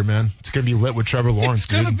this year, man. It's going to be lit with Trevor Lawrence,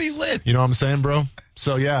 dude. It's going to be lit. You know what I'm saying, bro?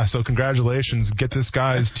 So, yeah. So, congratulations. Get this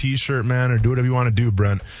guy's T-shirt, man, or do whatever you want to do,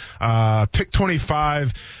 Brent. Pick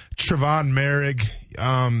 25, Trevon Merrick,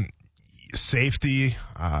 safety,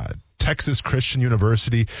 Texas Christian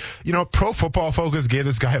University. Pro Football Focus gave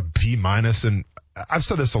this guy a B-, and I've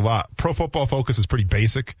said this a lot. Pro Football Focus is pretty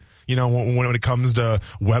basic, when it comes to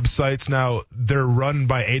websites. Now, they're run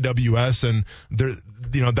by AWS, and they're,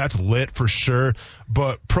 that's lit for sure,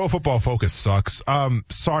 but Pro Football Focus sucks.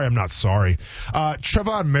 Sorry, I'm not sorry.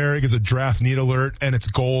 Trevon Merrick is a draft need alert, and it's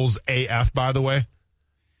goals AF, by the way.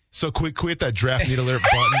 So quick that draft need alert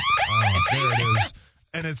button. There it is.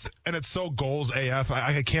 And it's so goals AF.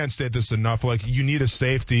 I can't state this enough. Like, you need a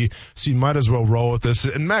safety, so you might as well roll with this.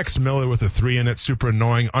 And Max Miller with a 3 in it, super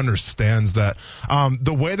annoying, understands that.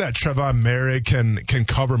 The way that Trevon Merrick can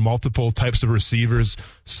cover multiple types of receivers,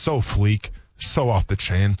 so fleek. So off the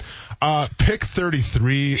chain. Pick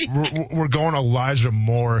 33, we're going Elijah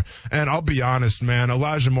Moore. And I'll be honest, man,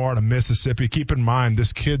 Elijah Moore out of Mississippi. Keep in mind,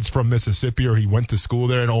 this kid's from Mississippi, or he went to school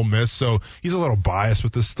there in Ole Miss, so he's a little biased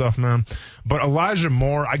with this stuff, man. But Elijah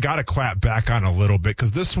Moore, I got to clap back on a little bit,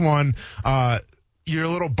 because this one, you're a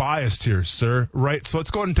little biased here, sir, right? So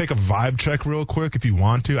let's go ahead and take a vibe check real quick if you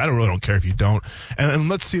want to. I don't care if you don't. And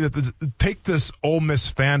let's see take this Ole Miss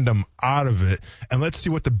fandom out of it, and let's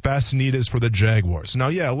see what the best need is for the Jaguars. Now,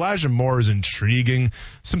 yeah, Elijah Moore is intriguing.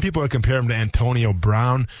 Some people would compare him to Antonio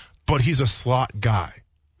Brown, but he's a slot guy,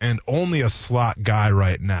 and only a slot guy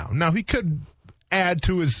right now. Now, he could add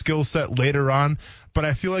to his skill set later on, but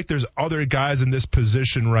I feel like there's other guys in this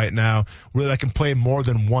position right now where they can play more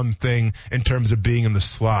than one thing in terms of being in the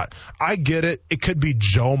slot. I get it. It could be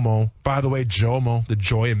Jomo. By the way, Jomo, the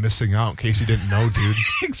joy of missing out, in case you didn't know, dude.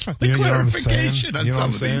 Thanks for the clarification on some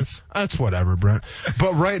of these. That's whatever, Brent.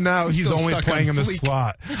 But right now, he's only playing in the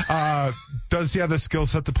slot. Does he have the skill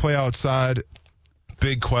set to play outside?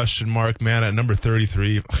 Big question mark, man, at number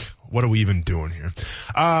 33. What are we even doing here?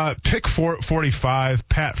 Pick 45,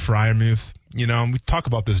 Pat Freiermuth. We talk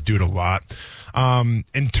about this dude a lot.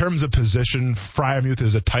 In terms of position, Freiermuth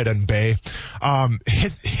is a tight end bay.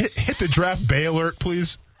 Hit the draft bay alert,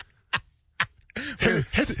 please.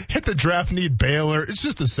 hit the draft need Baylor. It's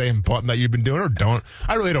just the same button that you've been doing, or don't.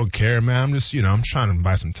 I really don't care, man. I'm just, I'm trying to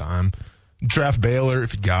buy some time. Draft Baylor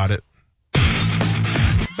if you got it.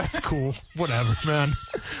 That's cool. Whatever, man.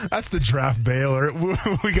 That's the draft Baylor.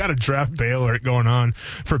 We got a draft Baylor going on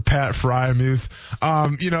for Pat Freiermuth.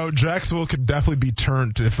 Jacksonville could definitely be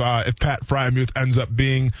turned if Pat Freiermuth ends up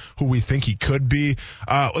being who we think he could be.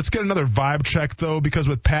 Let's get another vibe check, though, because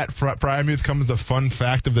with Pat Freiermuth comes the fun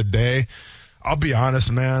fact of the day. I'll be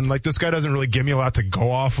honest, man. Like, this guy doesn't really give me a lot to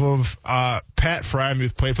go off of. Pat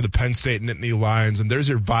Freiermuth played for the Penn State Nittany Lions, and there's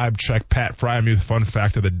your vibe check, Pat Freiermuth fun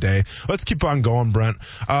fact of the day. Let's keep on going, Brent.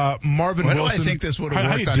 Marvin Wilson. I think this would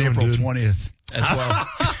have worked on April 20th as well.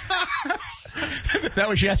 That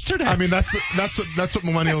was yesterday. I mean, that's what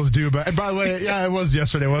millennials do. But and by the way, yeah, it was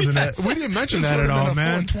yesterday, wasn't it? We didn't mention that at all,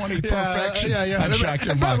 man. 420 perfection. Yeah.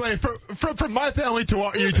 And by the way, from my family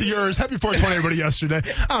to yours, happy 420 everybody yesterday.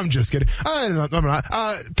 I'm just kidding. I'm not.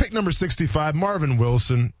 Pick number 65, Marvin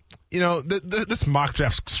Wilson. This mock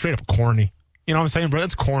draft's straight up corny. You know what I'm saying, bro?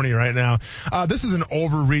 It's corny right now. This is an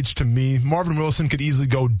overreach to me. Marvin Wilson could easily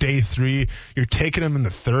go day 3. You're taking him in the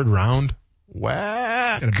 3rd round.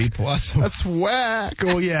 Whack. Got a B+. That's whack.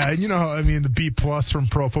 Oh, yeah. The B+ from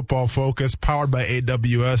Pro Football Focus, powered by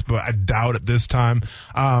AWS, but I doubt it this time.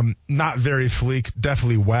 Not very fleek.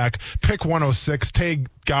 Definitely whack. Pick 106, Tay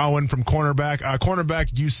Gowan from cornerback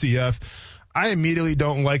UCF. I immediately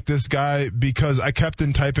don't like this guy because I kept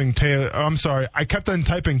on typing Taylor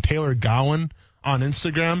Gowan on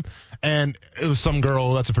Instagram, and it was some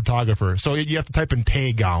girl that's a photographer. So you have to type in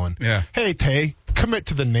Tay Gowan. Yeah. Hey, Tay, commit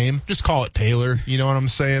to the name. Just call it Taylor. You know what I'm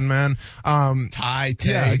saying, man? Tay.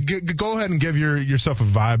 Yeah, go ahead and give yourself a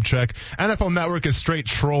vibe check. NFL Network is straight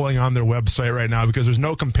trolling on their website right now because there's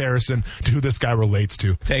no comparison to who this guy relates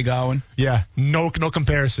to. Tay Gowan. Yeah, no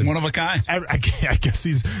comparison. One of a kind. I guess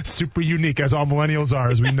he's super unique, as all millennials are,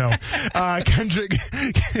 as we know. Kendrick.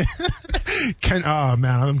 Oh,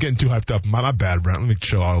 man, I'm getting too hyped up. My bad, Brent. Let me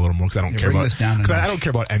chill out a little more because I don't care about this down. Because I don't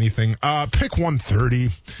care about anything. Pick 130.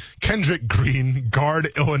 Kendrick Green, guard,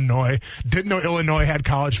 Illinois. Didn't know Illinois had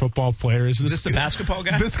college football players. Is this the basketball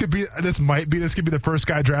guy? This could be the first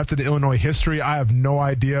guy drafted in Illinois history. I have no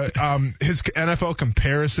idea. His NFL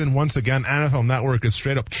comparison, once again, NFL Network is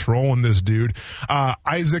straight up trolling this dude.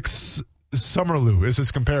 Isaac Summerlou is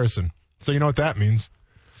his comparison. So you know what that means?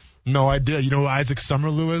 No idea. You know who Isaac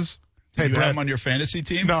Summerlou is? Hey, you have him on your fantasy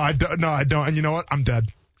team? No, I don't. And you know what? I'm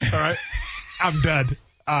dead. All right? I'm dead.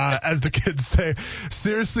 As the kids say.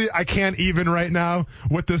 Seriously, I can't even right now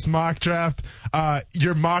with this mock draft.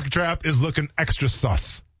 Your mock draft is looking extra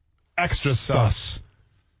sus. Extra sus.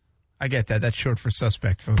 I get that. That's short for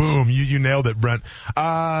suspect, folks. Boom. You nailed it, Brent.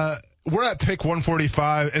 We're at pick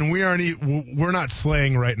 145, and we're not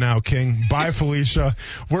slaying right now, King. Bye, Felicia.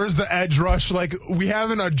 Where's the edge rush? Like, we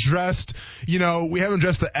haven't addressed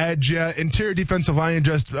the edge yet. Interior defensive line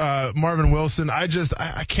addressed Marvin Wilson. I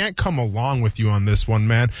can't come along with you on this one,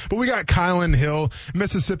 man. But we got Kylan Hill,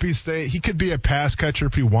 Mississippi State. He could be a pass catcher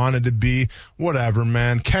if he wanted to be. Whatever,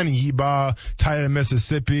 man. Ken Yeba, tight end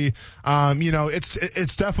Mississippi.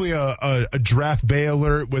 It's definitely a draft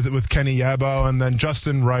Baylor with Kenny Yeba, and then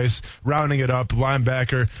Justin Rice rounding it up,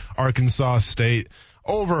 linebacker, Arkansas State.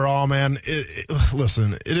 Overall, man,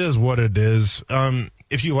 listen, it is what it is.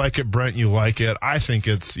 If you like it, Brent, you like it. I think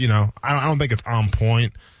it's, I don't think it's on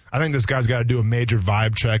point. I think this guy's got to do a major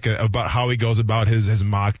vibe check about how he goes about his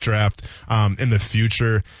mock draft in the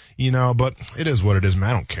future, but it is what it is, man.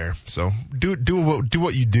 I don't care. So do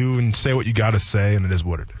what you do and say what you got to say, and it is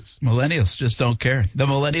what it is. Millennials just don't care. The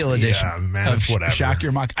millennial edition. Yeah, man, it's whatever. Shock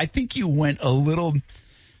your mock. I think you went a little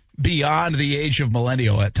beyond the age of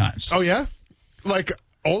millennial at times. Oh, yeah? Like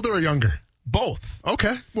older or younger? Both.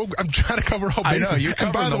 Okay. Well, I'm trying to cover all bases. I know. You're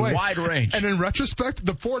covering the wide range. And in retrospect,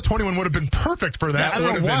 the 421 would have been perfect for that. I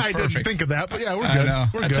don't know why I didn't think of that, but yeah, we're good. I know.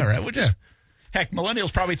 We're That's good. all right. Heck,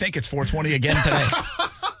 millennials probably think it's 420 again today.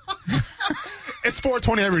 It's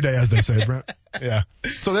 420 every day, as they say, Brent. Yeah.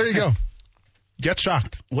 So there you go. Get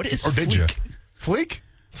shocked. What is Or did fleek? you? Fleek?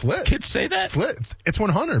 It's lit. Kids say that? It's lit. It's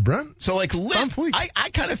 100, Brent. So, like, lit. I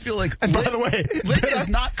kind of feel like and lit, by the way, lit is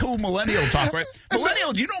not cool millennial talk, right?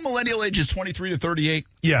 Millennial, do you know millennial age is 23 to 38?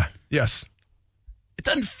 Yeah. Yes. It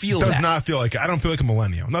doesn't feel It does not feel like it. I don't feel like a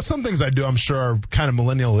millennial. Now, some things I do, I'm sure, are kind of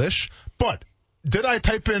millennial-ish, but did I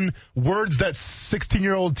type in words that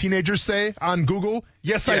 16-year-old teenagers say on Google?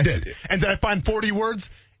 Yes, I did. And did I find 40 words?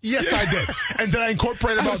 Yes, I did. And did I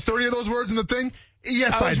incorporate about 30 of those words in the thing?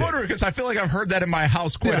 Yes, I was did. wondering because I feel like I've heard that in my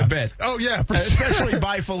house quite a bit. Oh, yeah. Especially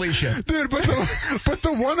by Felicia. Dude, but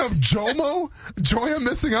the one of Joya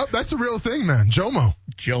missing out, that's a real thing, man. Jomo.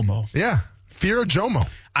 Yeah. Fear of Jomo.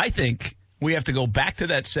 I think we have to go back to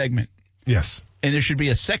that segment. Yes. And there should be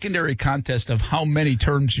a secondary contest of how many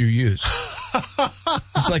terms you use.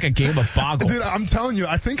 It's like a game of Boggle. Dude, I'm telling you,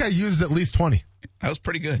 I think I used at least 20. That was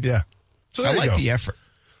pretty good. Yeah. So I like the effort.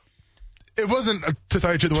 It wasn't, to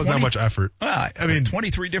tell you the truth, it wasn't that much effort. Well, I mean,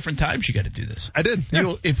 23 different times you got to do this. I did.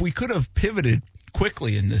 Yeah. If we could have pivoted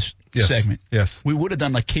quickly in this segment, we would have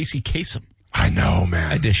done like Casey Kasem. I know,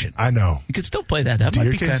 man. Edition. I know. You could still play that. That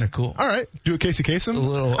might be kind of cool. All right. Do a Casey Kasem. A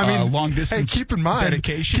little long distance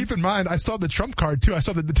dedication. Keep in mind, I still have the trump card, too. I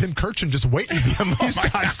saw the Tim Kirchin just waiting to be unleashed.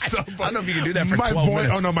 I don't know if you can do that for 12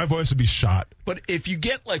 minutes. Oh, no, my voice would be shot. But if you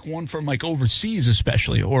get like one from like overseas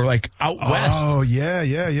especially, or like out west. Oh, yeah.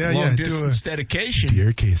 Long distance dedication.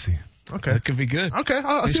 Dear Casey. Okay. That could be good. Okay.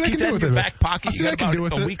 I'll see what I can do with it. Keep that in your back pocket. I'll see what I can do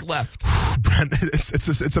with it. A week left. Brent,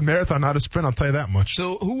 it's a marathon, not a sprint. I'll tell you that much.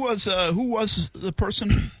 So who was the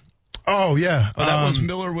person? Oh yeah, that was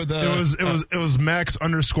Miller with a. It was Max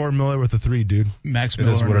 _ Miller with a 3, dude. Max Miller.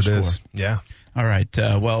 It is what it is. Yeah. All right.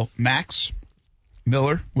 Well, Max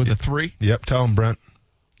Miller with a 3. Yep. Tell him, Brent.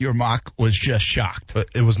 Your mock was just shocked. But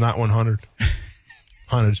it was not 100.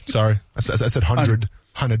 100. Sorry, I said 100.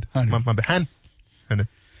 100. My bad. 100.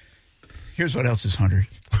 Here's what else is 100.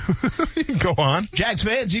 Go on. Jags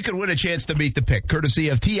fans, you can win a chance to meet the pick, courtesy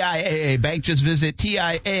of TIAA Bank. Just visit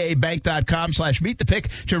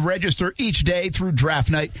TIAABank.com/meetthepick to register each day through draft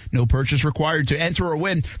night. No purchase required to enter or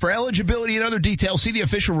win. For eligibility and other details, see the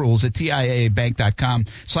official rules at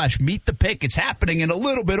TIAABank.com/meetthepick. It's happening in a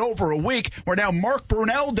little bit over a week. We're now Mark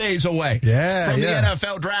Brunell days away from the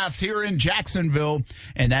NFL draft here in Jacksonville,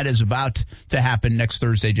 and that is about to happen next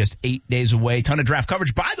Thursday, just 8 days away. Ton of draft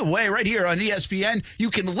coverage. By the way, right here on ESPN, you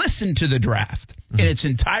can listen to the draft in its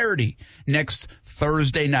entirety next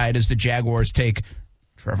Thursday night as the Jaguars take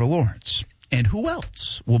Trevor Lawrence. And who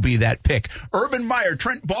else will be that pick? Urban Meyer,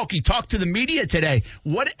 Trent Baalke talked to the media today.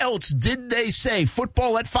 What else did they say?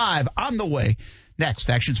 Football at 5 on the way. Next,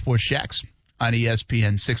 Action Sports Shacks on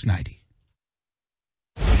ESPN 690.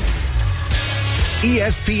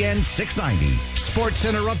 ESPN 690 Sports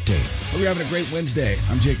Center Update. We're having a great Wednesday.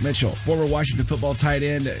 I'm Jake Mitchell. Former Washington football tight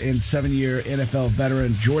end and 7-year NFL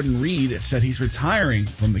veteran Jordan Reed said he's retiring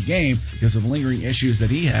from the game because of lingering issues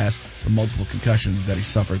that he has from multiple concussions that he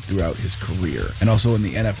suffered throughout his career. And also in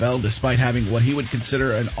the NFL, despite having what he would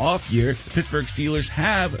consider an off year, the Pittsburgh Steelers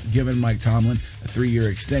have given Mike Tomlin a 3-year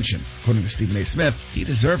extension. According to Stephen A. Smith, he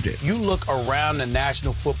deserved it. You look around the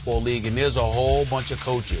National Football League and there's a whole bunch of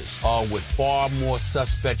coaches with far more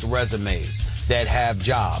suspect resumes that have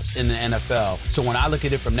jobs in the NFL. So when I look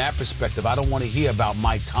at it from that perspective, I don't want to hear about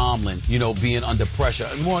Mike Tomlin, being under pressure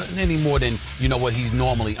any more than, what he's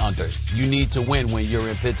normally under. You need to win when you're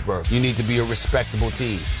in Pittsburgh. You need to be a respectable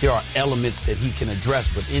team. There are elements that he can address,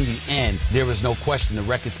 but in the end, there is no question. The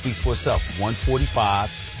record speaks for itself. 145,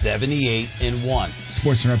 78, and 1.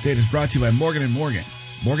 Sports Center Update is brought to you by Morgan & Morgan.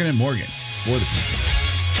 Morgan & Morgan, for the people.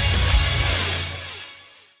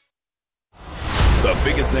 The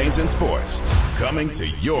biggest names in sports, coming to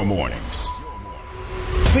your mornings.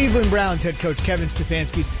 Cleveland Browns head coach Kevin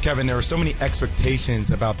Stefanski. Kevin, there were so many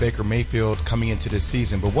expectations about Baker Mayfield coming into this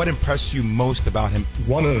season, but what impressed you most about him?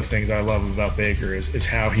 One of the things I love about Baker is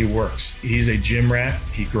how he works. He's a gym rat.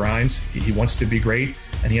 He grinds. He wants to be great,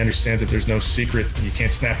 and he understands that there's no secret. You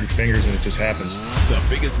can't snap your fingers and it just happens. The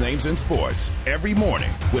biggest names in sports, every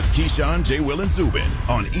morning with Keyshawn, J. Will, and Zubin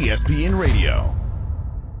on ESPN Radio.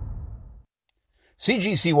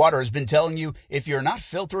 CGC Water has been telling you if you're not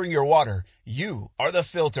filtering your water, you are the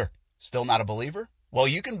filter. Still not a believer? Well,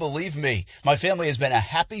 you can believe me. My family has been a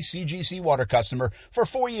happy CGC Water customer for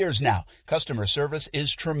 4 years now. Customer service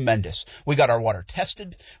is tremendous. We got our water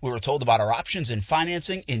tested. We were told about our options in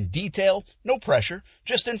financing in detail. No pressure,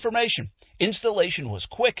 just information. Installation was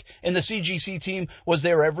quick, and the CGC team was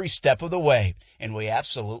there every step of the way. And we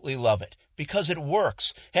absolutely love it. Because it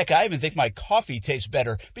works. Heck, I even think my coffee tastes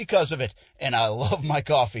better because of it. And I love my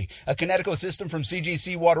coffee. A Kinetico system from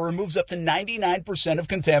CGC Water removes up to 99% of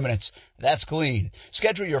contaminants. That's clean.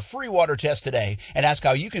 Schedule your free water test today and ask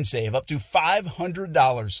how you can save up to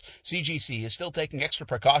 $500. CGC is still taking extra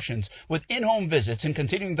precautions with in-home visits and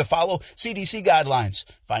continuing to follow CDC guidelines.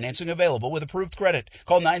 Financing available with approved credit.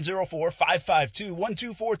 Call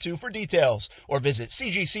 904-552-1242 for details or visit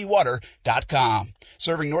cgcwater.com.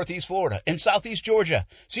 Serving Northeast Florida and Southeast Georgia.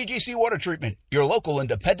 CGC Water Treatment, your local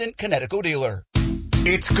independent Kinetico dealer.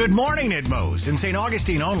 It's Good Morning at Moe's in St.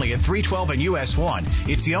 Augustine only at 312 and US 1.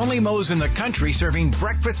 It's the only Moe's in the country serving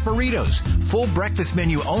breakfast burritos. Full breakfast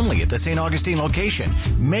menu only at the St. Augustine location.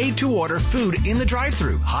 Made to order food in the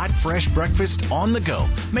drive-thru. Hot, fresh breakfast on the go.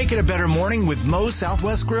 Make it a better morning with Moe's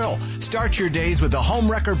Southwest Grill. Start your days with the home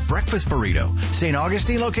wrecker breakfast burrito. St.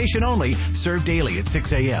 Augustine location only, served daily at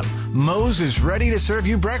 6 a.m. Moe's is ready to serve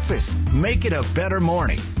you breakfast. Make it a better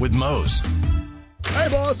morning with Moe's. Hey,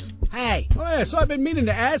 boss. Hey. Oh, yeah, so I've been meaning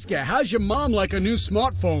to ask you, how's your mom like a new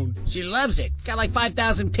smartphone? She loves it. Got like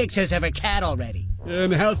 5,000 pictures of her cat already.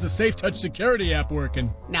 And how's the Safe Touch security app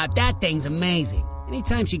working? Now that thing's amazing.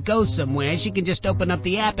 Anytime she goes somewhere, she can just open up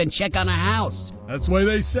the app and check on her house. That's why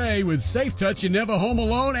they say, with Safe Touch, you're never home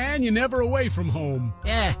alone and you're never away from home.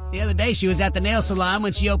 Yeah, the other day she was at the nail salon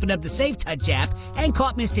when she opened up the Safe Touch app and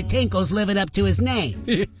caught Mr. Tinkles living up to his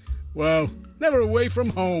name. Well, never away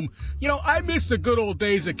from home. You know, I miss the good old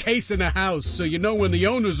days of casing a house so you know when the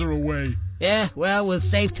owners are away. Yeah, well, with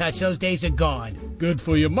Safe Touch, those days are gone. Good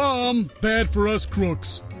for your mom, bad for us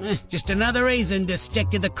crooks. Just another reason to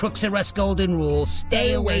stick to the Crooks R Us golden rule.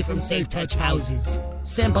 Stay away from Safe Touch houses.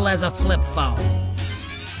 Simple as a flip phone.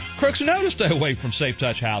 Crooks know to stay away from Safe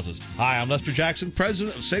Touch houses. Hi, I'm Lester Jackson,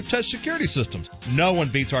 president of Safe Touch Security Systems. No one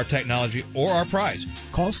beats our technology or our price.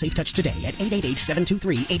 Call Safe Touch today at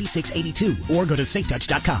 888-723-8682 or go to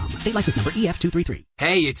safetouch.com. State license number EF233.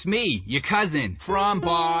 Hey, it's me, your cousin, from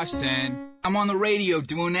Boston. I'm on the radio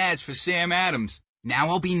doing ads for Sam Adams. Now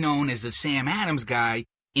I'll be known as the Sam Adams guy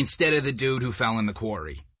instead of the dude who fell in the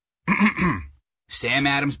quarry. Sam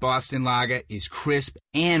Adams Boston Lager is crisp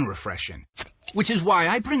and refreshing, which is why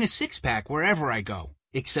I bring a six-pack wherever I go,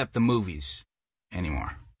 except the movies.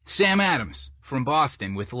 Anymore. Sam Adams, from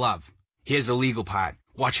Boston with love. Here's the legal part.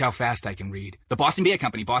 Watch how fast I can read. The Boston Beer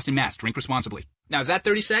Company, Boston, Mass. Drink responsibly. Now, is that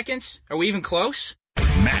 30 seconds? Are we even close?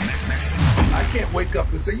 Max. I can't wake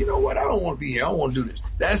up and say, you know what, I don't want to be here. I don't want to do this.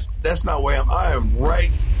 That's not where I am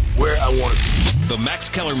right where I want to be. The Max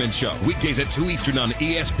Kellerman Show, weekdays at 2 Eastern on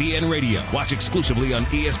ESPN Radio. Watch exclusively on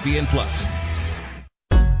ESPN+.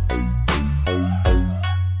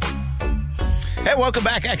 Hey, welcome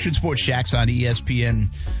back. Action Sports Shacks on ESPN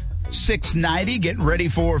 690. Getting ready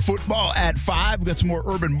for football at 5. We've got some more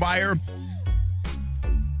Urban Meyer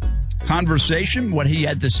conversation, what he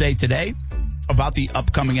had to say today about the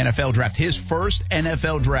upcoming NFL draft, his first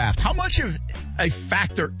NFL draft. How much of a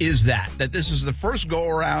factor is that this is the first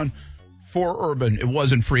go-around for Urban? It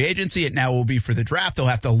was in free agency. It now will be for the draft. They'll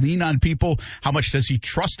have to lean on people. How much does he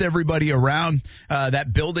trust everybody around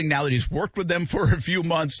that building now that he's worked with them for a few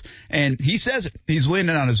months? And he says it. He's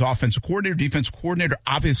leaning on his offensive coordinator, defensive coordinator,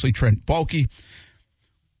 obviously Trent Baalke.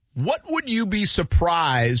 What would you be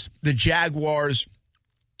surprised the Jaguars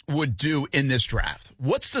would do in this draft?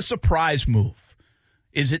 What's the surprise move?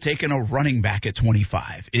 Is it taking a running back at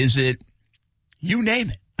 25? Is it, you name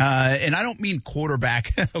it? And I don't mean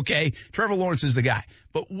quarterback, okay? Trevor Lawrence is the guy.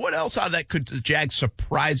 But what else out of that could the Jags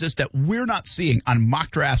surprise us that we're not seeing on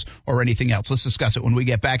mock drafts or anything else? Let's discuss it when we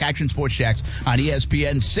get back. Action Sports Shacks on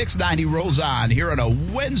ESPN 690 rolls on here on a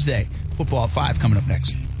Wednesday. Football at 5 coming up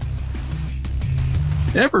next.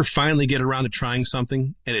 Ever finally get around to trying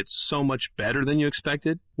something and it's so much better than you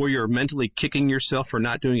expected, where you're mentally kicking yourself for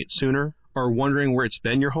not doing it sooner or wondering where it's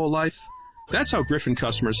been your whole life? That's how Griffin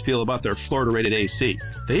customers feel about their Florida-rated AC.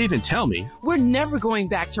 They even tell me, we're never going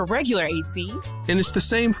back to regular AC. And it's the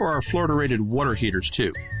same for our Florida-rated water heaters,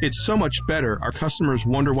 too. It's so much better, our customers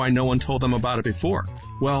wonder why no one told them about it before.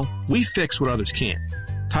 Well, we fix what others can't.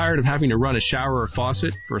 Tired of having to run a shower or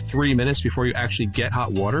faucet for 3 minutes before you actually get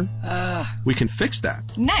hot water? We can fix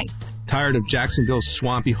that. Nice. Tired of Jacksonville's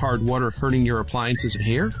swampy hard water hurting your appliances and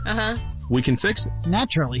hair? We can fix it.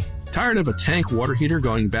 Naturally. Tired of a tank water heater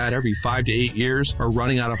going bad every 5 to 8 years or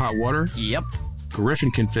running out of hot water? Yep.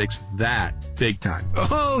 Griffin can fix that big time.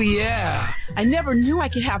 Oh, yeah. I never knew I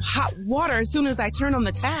could have hot water as soon as I turn on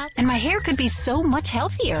the tap. And my hair could be so much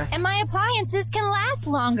healthier. And my appliances can last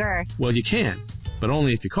longer. Well, you can, but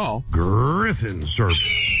only if you call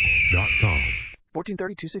GriffinService.com.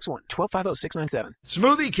 1430-261, 1250-697.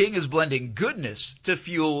 Smoothie King is blending goodness to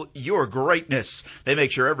fuel your greatness. They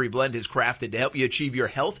make sure every blend is crafted to help you achieve your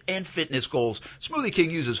health and fitness goals. Smoothie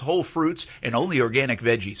King uses whole fruits and only organic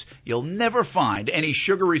veggies. You'll never find any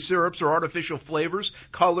sugary syrups or artificial flavors,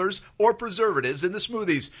 colors, or preservatives in the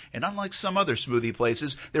smoothies. And unlike some other smoothie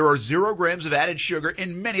places, there are 0 grams of added sugar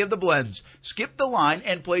in many of the blends. Skip the line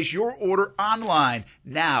and place your order online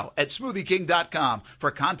now at smoothieking.com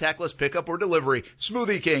for contactless pickup or delivery. story.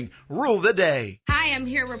 Smoothie King, rule the day. Hi, I'm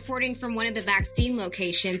here reporting from one of the vaccine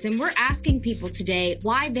locations, and we're asking people today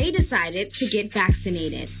why they decided to get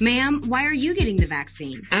vaccinated. Ma'am, why are you getting the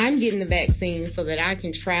vaccine? I'm getting the vaccine so that I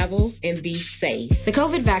can travel and be safe. The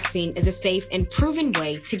COVID vaccine is a safe and proven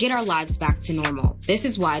way to get our lives back to normal. This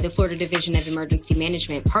is why the Florida Division of Emergency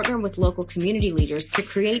Management partnered with local community leaders to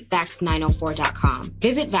create Vax904.com.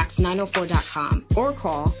 Visit Vax904.com or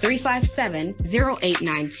call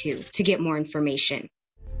 357-0892 to get more information.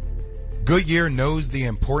 Goodyear knows the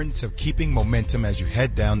importance of keeping momentum as you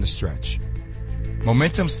head down the stretch.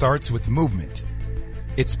 Momentum starts with movement.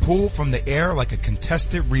 It's pulled from the air like a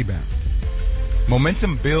contested rebound.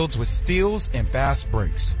 Momentum builds with steals and fast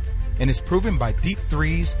breaks, and is proven by deep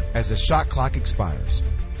threes as the shot clock expires.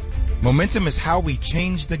 Momentum is how we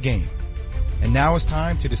change the game, and now it's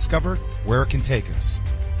time to discover where it can take us.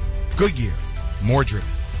 Goodyear, more driven.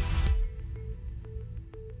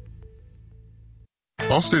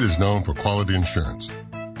 Allstate is known for quality insurance,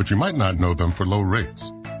 but you might not know them for low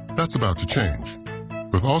rates. That's about to change.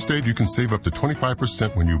 With Allstate, you can save up to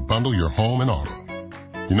 25% when you bundle your home and auto.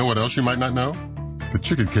 You know what else you might not know? The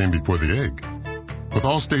chicken came before the egg. With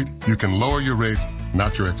Allstate, you can lower your rates,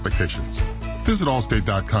 not your expectations. Visit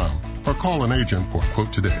Allstate.com or call an agent for a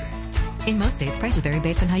quote today. In most states, prices vary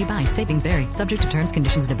based on how you buy. Savings vary. Subject to terms,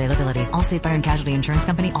 conditions, and availability. Allstate Fire and Casualty Insurance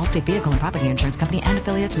Company, Allstate Vehicle and Property Insurance Company, and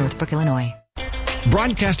affiliates, Northbrook, Illinois.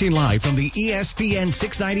 Broadcasting live from the ESPN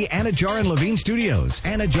 690 Anna Jar and Levine studios.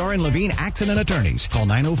 Anna Jar and Levine Accident Attorneys. Call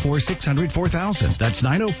 904-600-4000. That's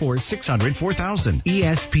 904-600-4000.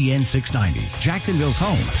 ESPN 690. Jacksonville's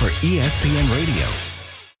home for ESPN Radio.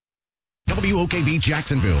 WOKV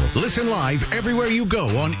Jacksonville. Listen live everywhere you go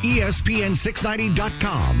on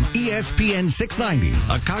ESPN690.com. ESPN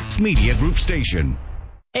 690, a Cox Media Group station.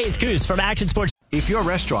 Hey, it's Goose from Action Sports. If your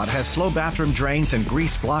restaurant has slow bathroom drains and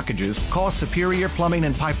grease blockages, call Superior Plumbing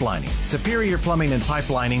and Pipelining. Superior Plumbing and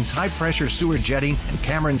Pipelining's high-pressure sewer jetting and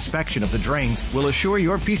camera inspection of the drains will assure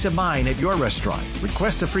your peace of mind at your restaurant.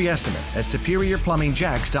 Request a free estimate at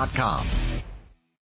SuperiorPlumbingJacks.com.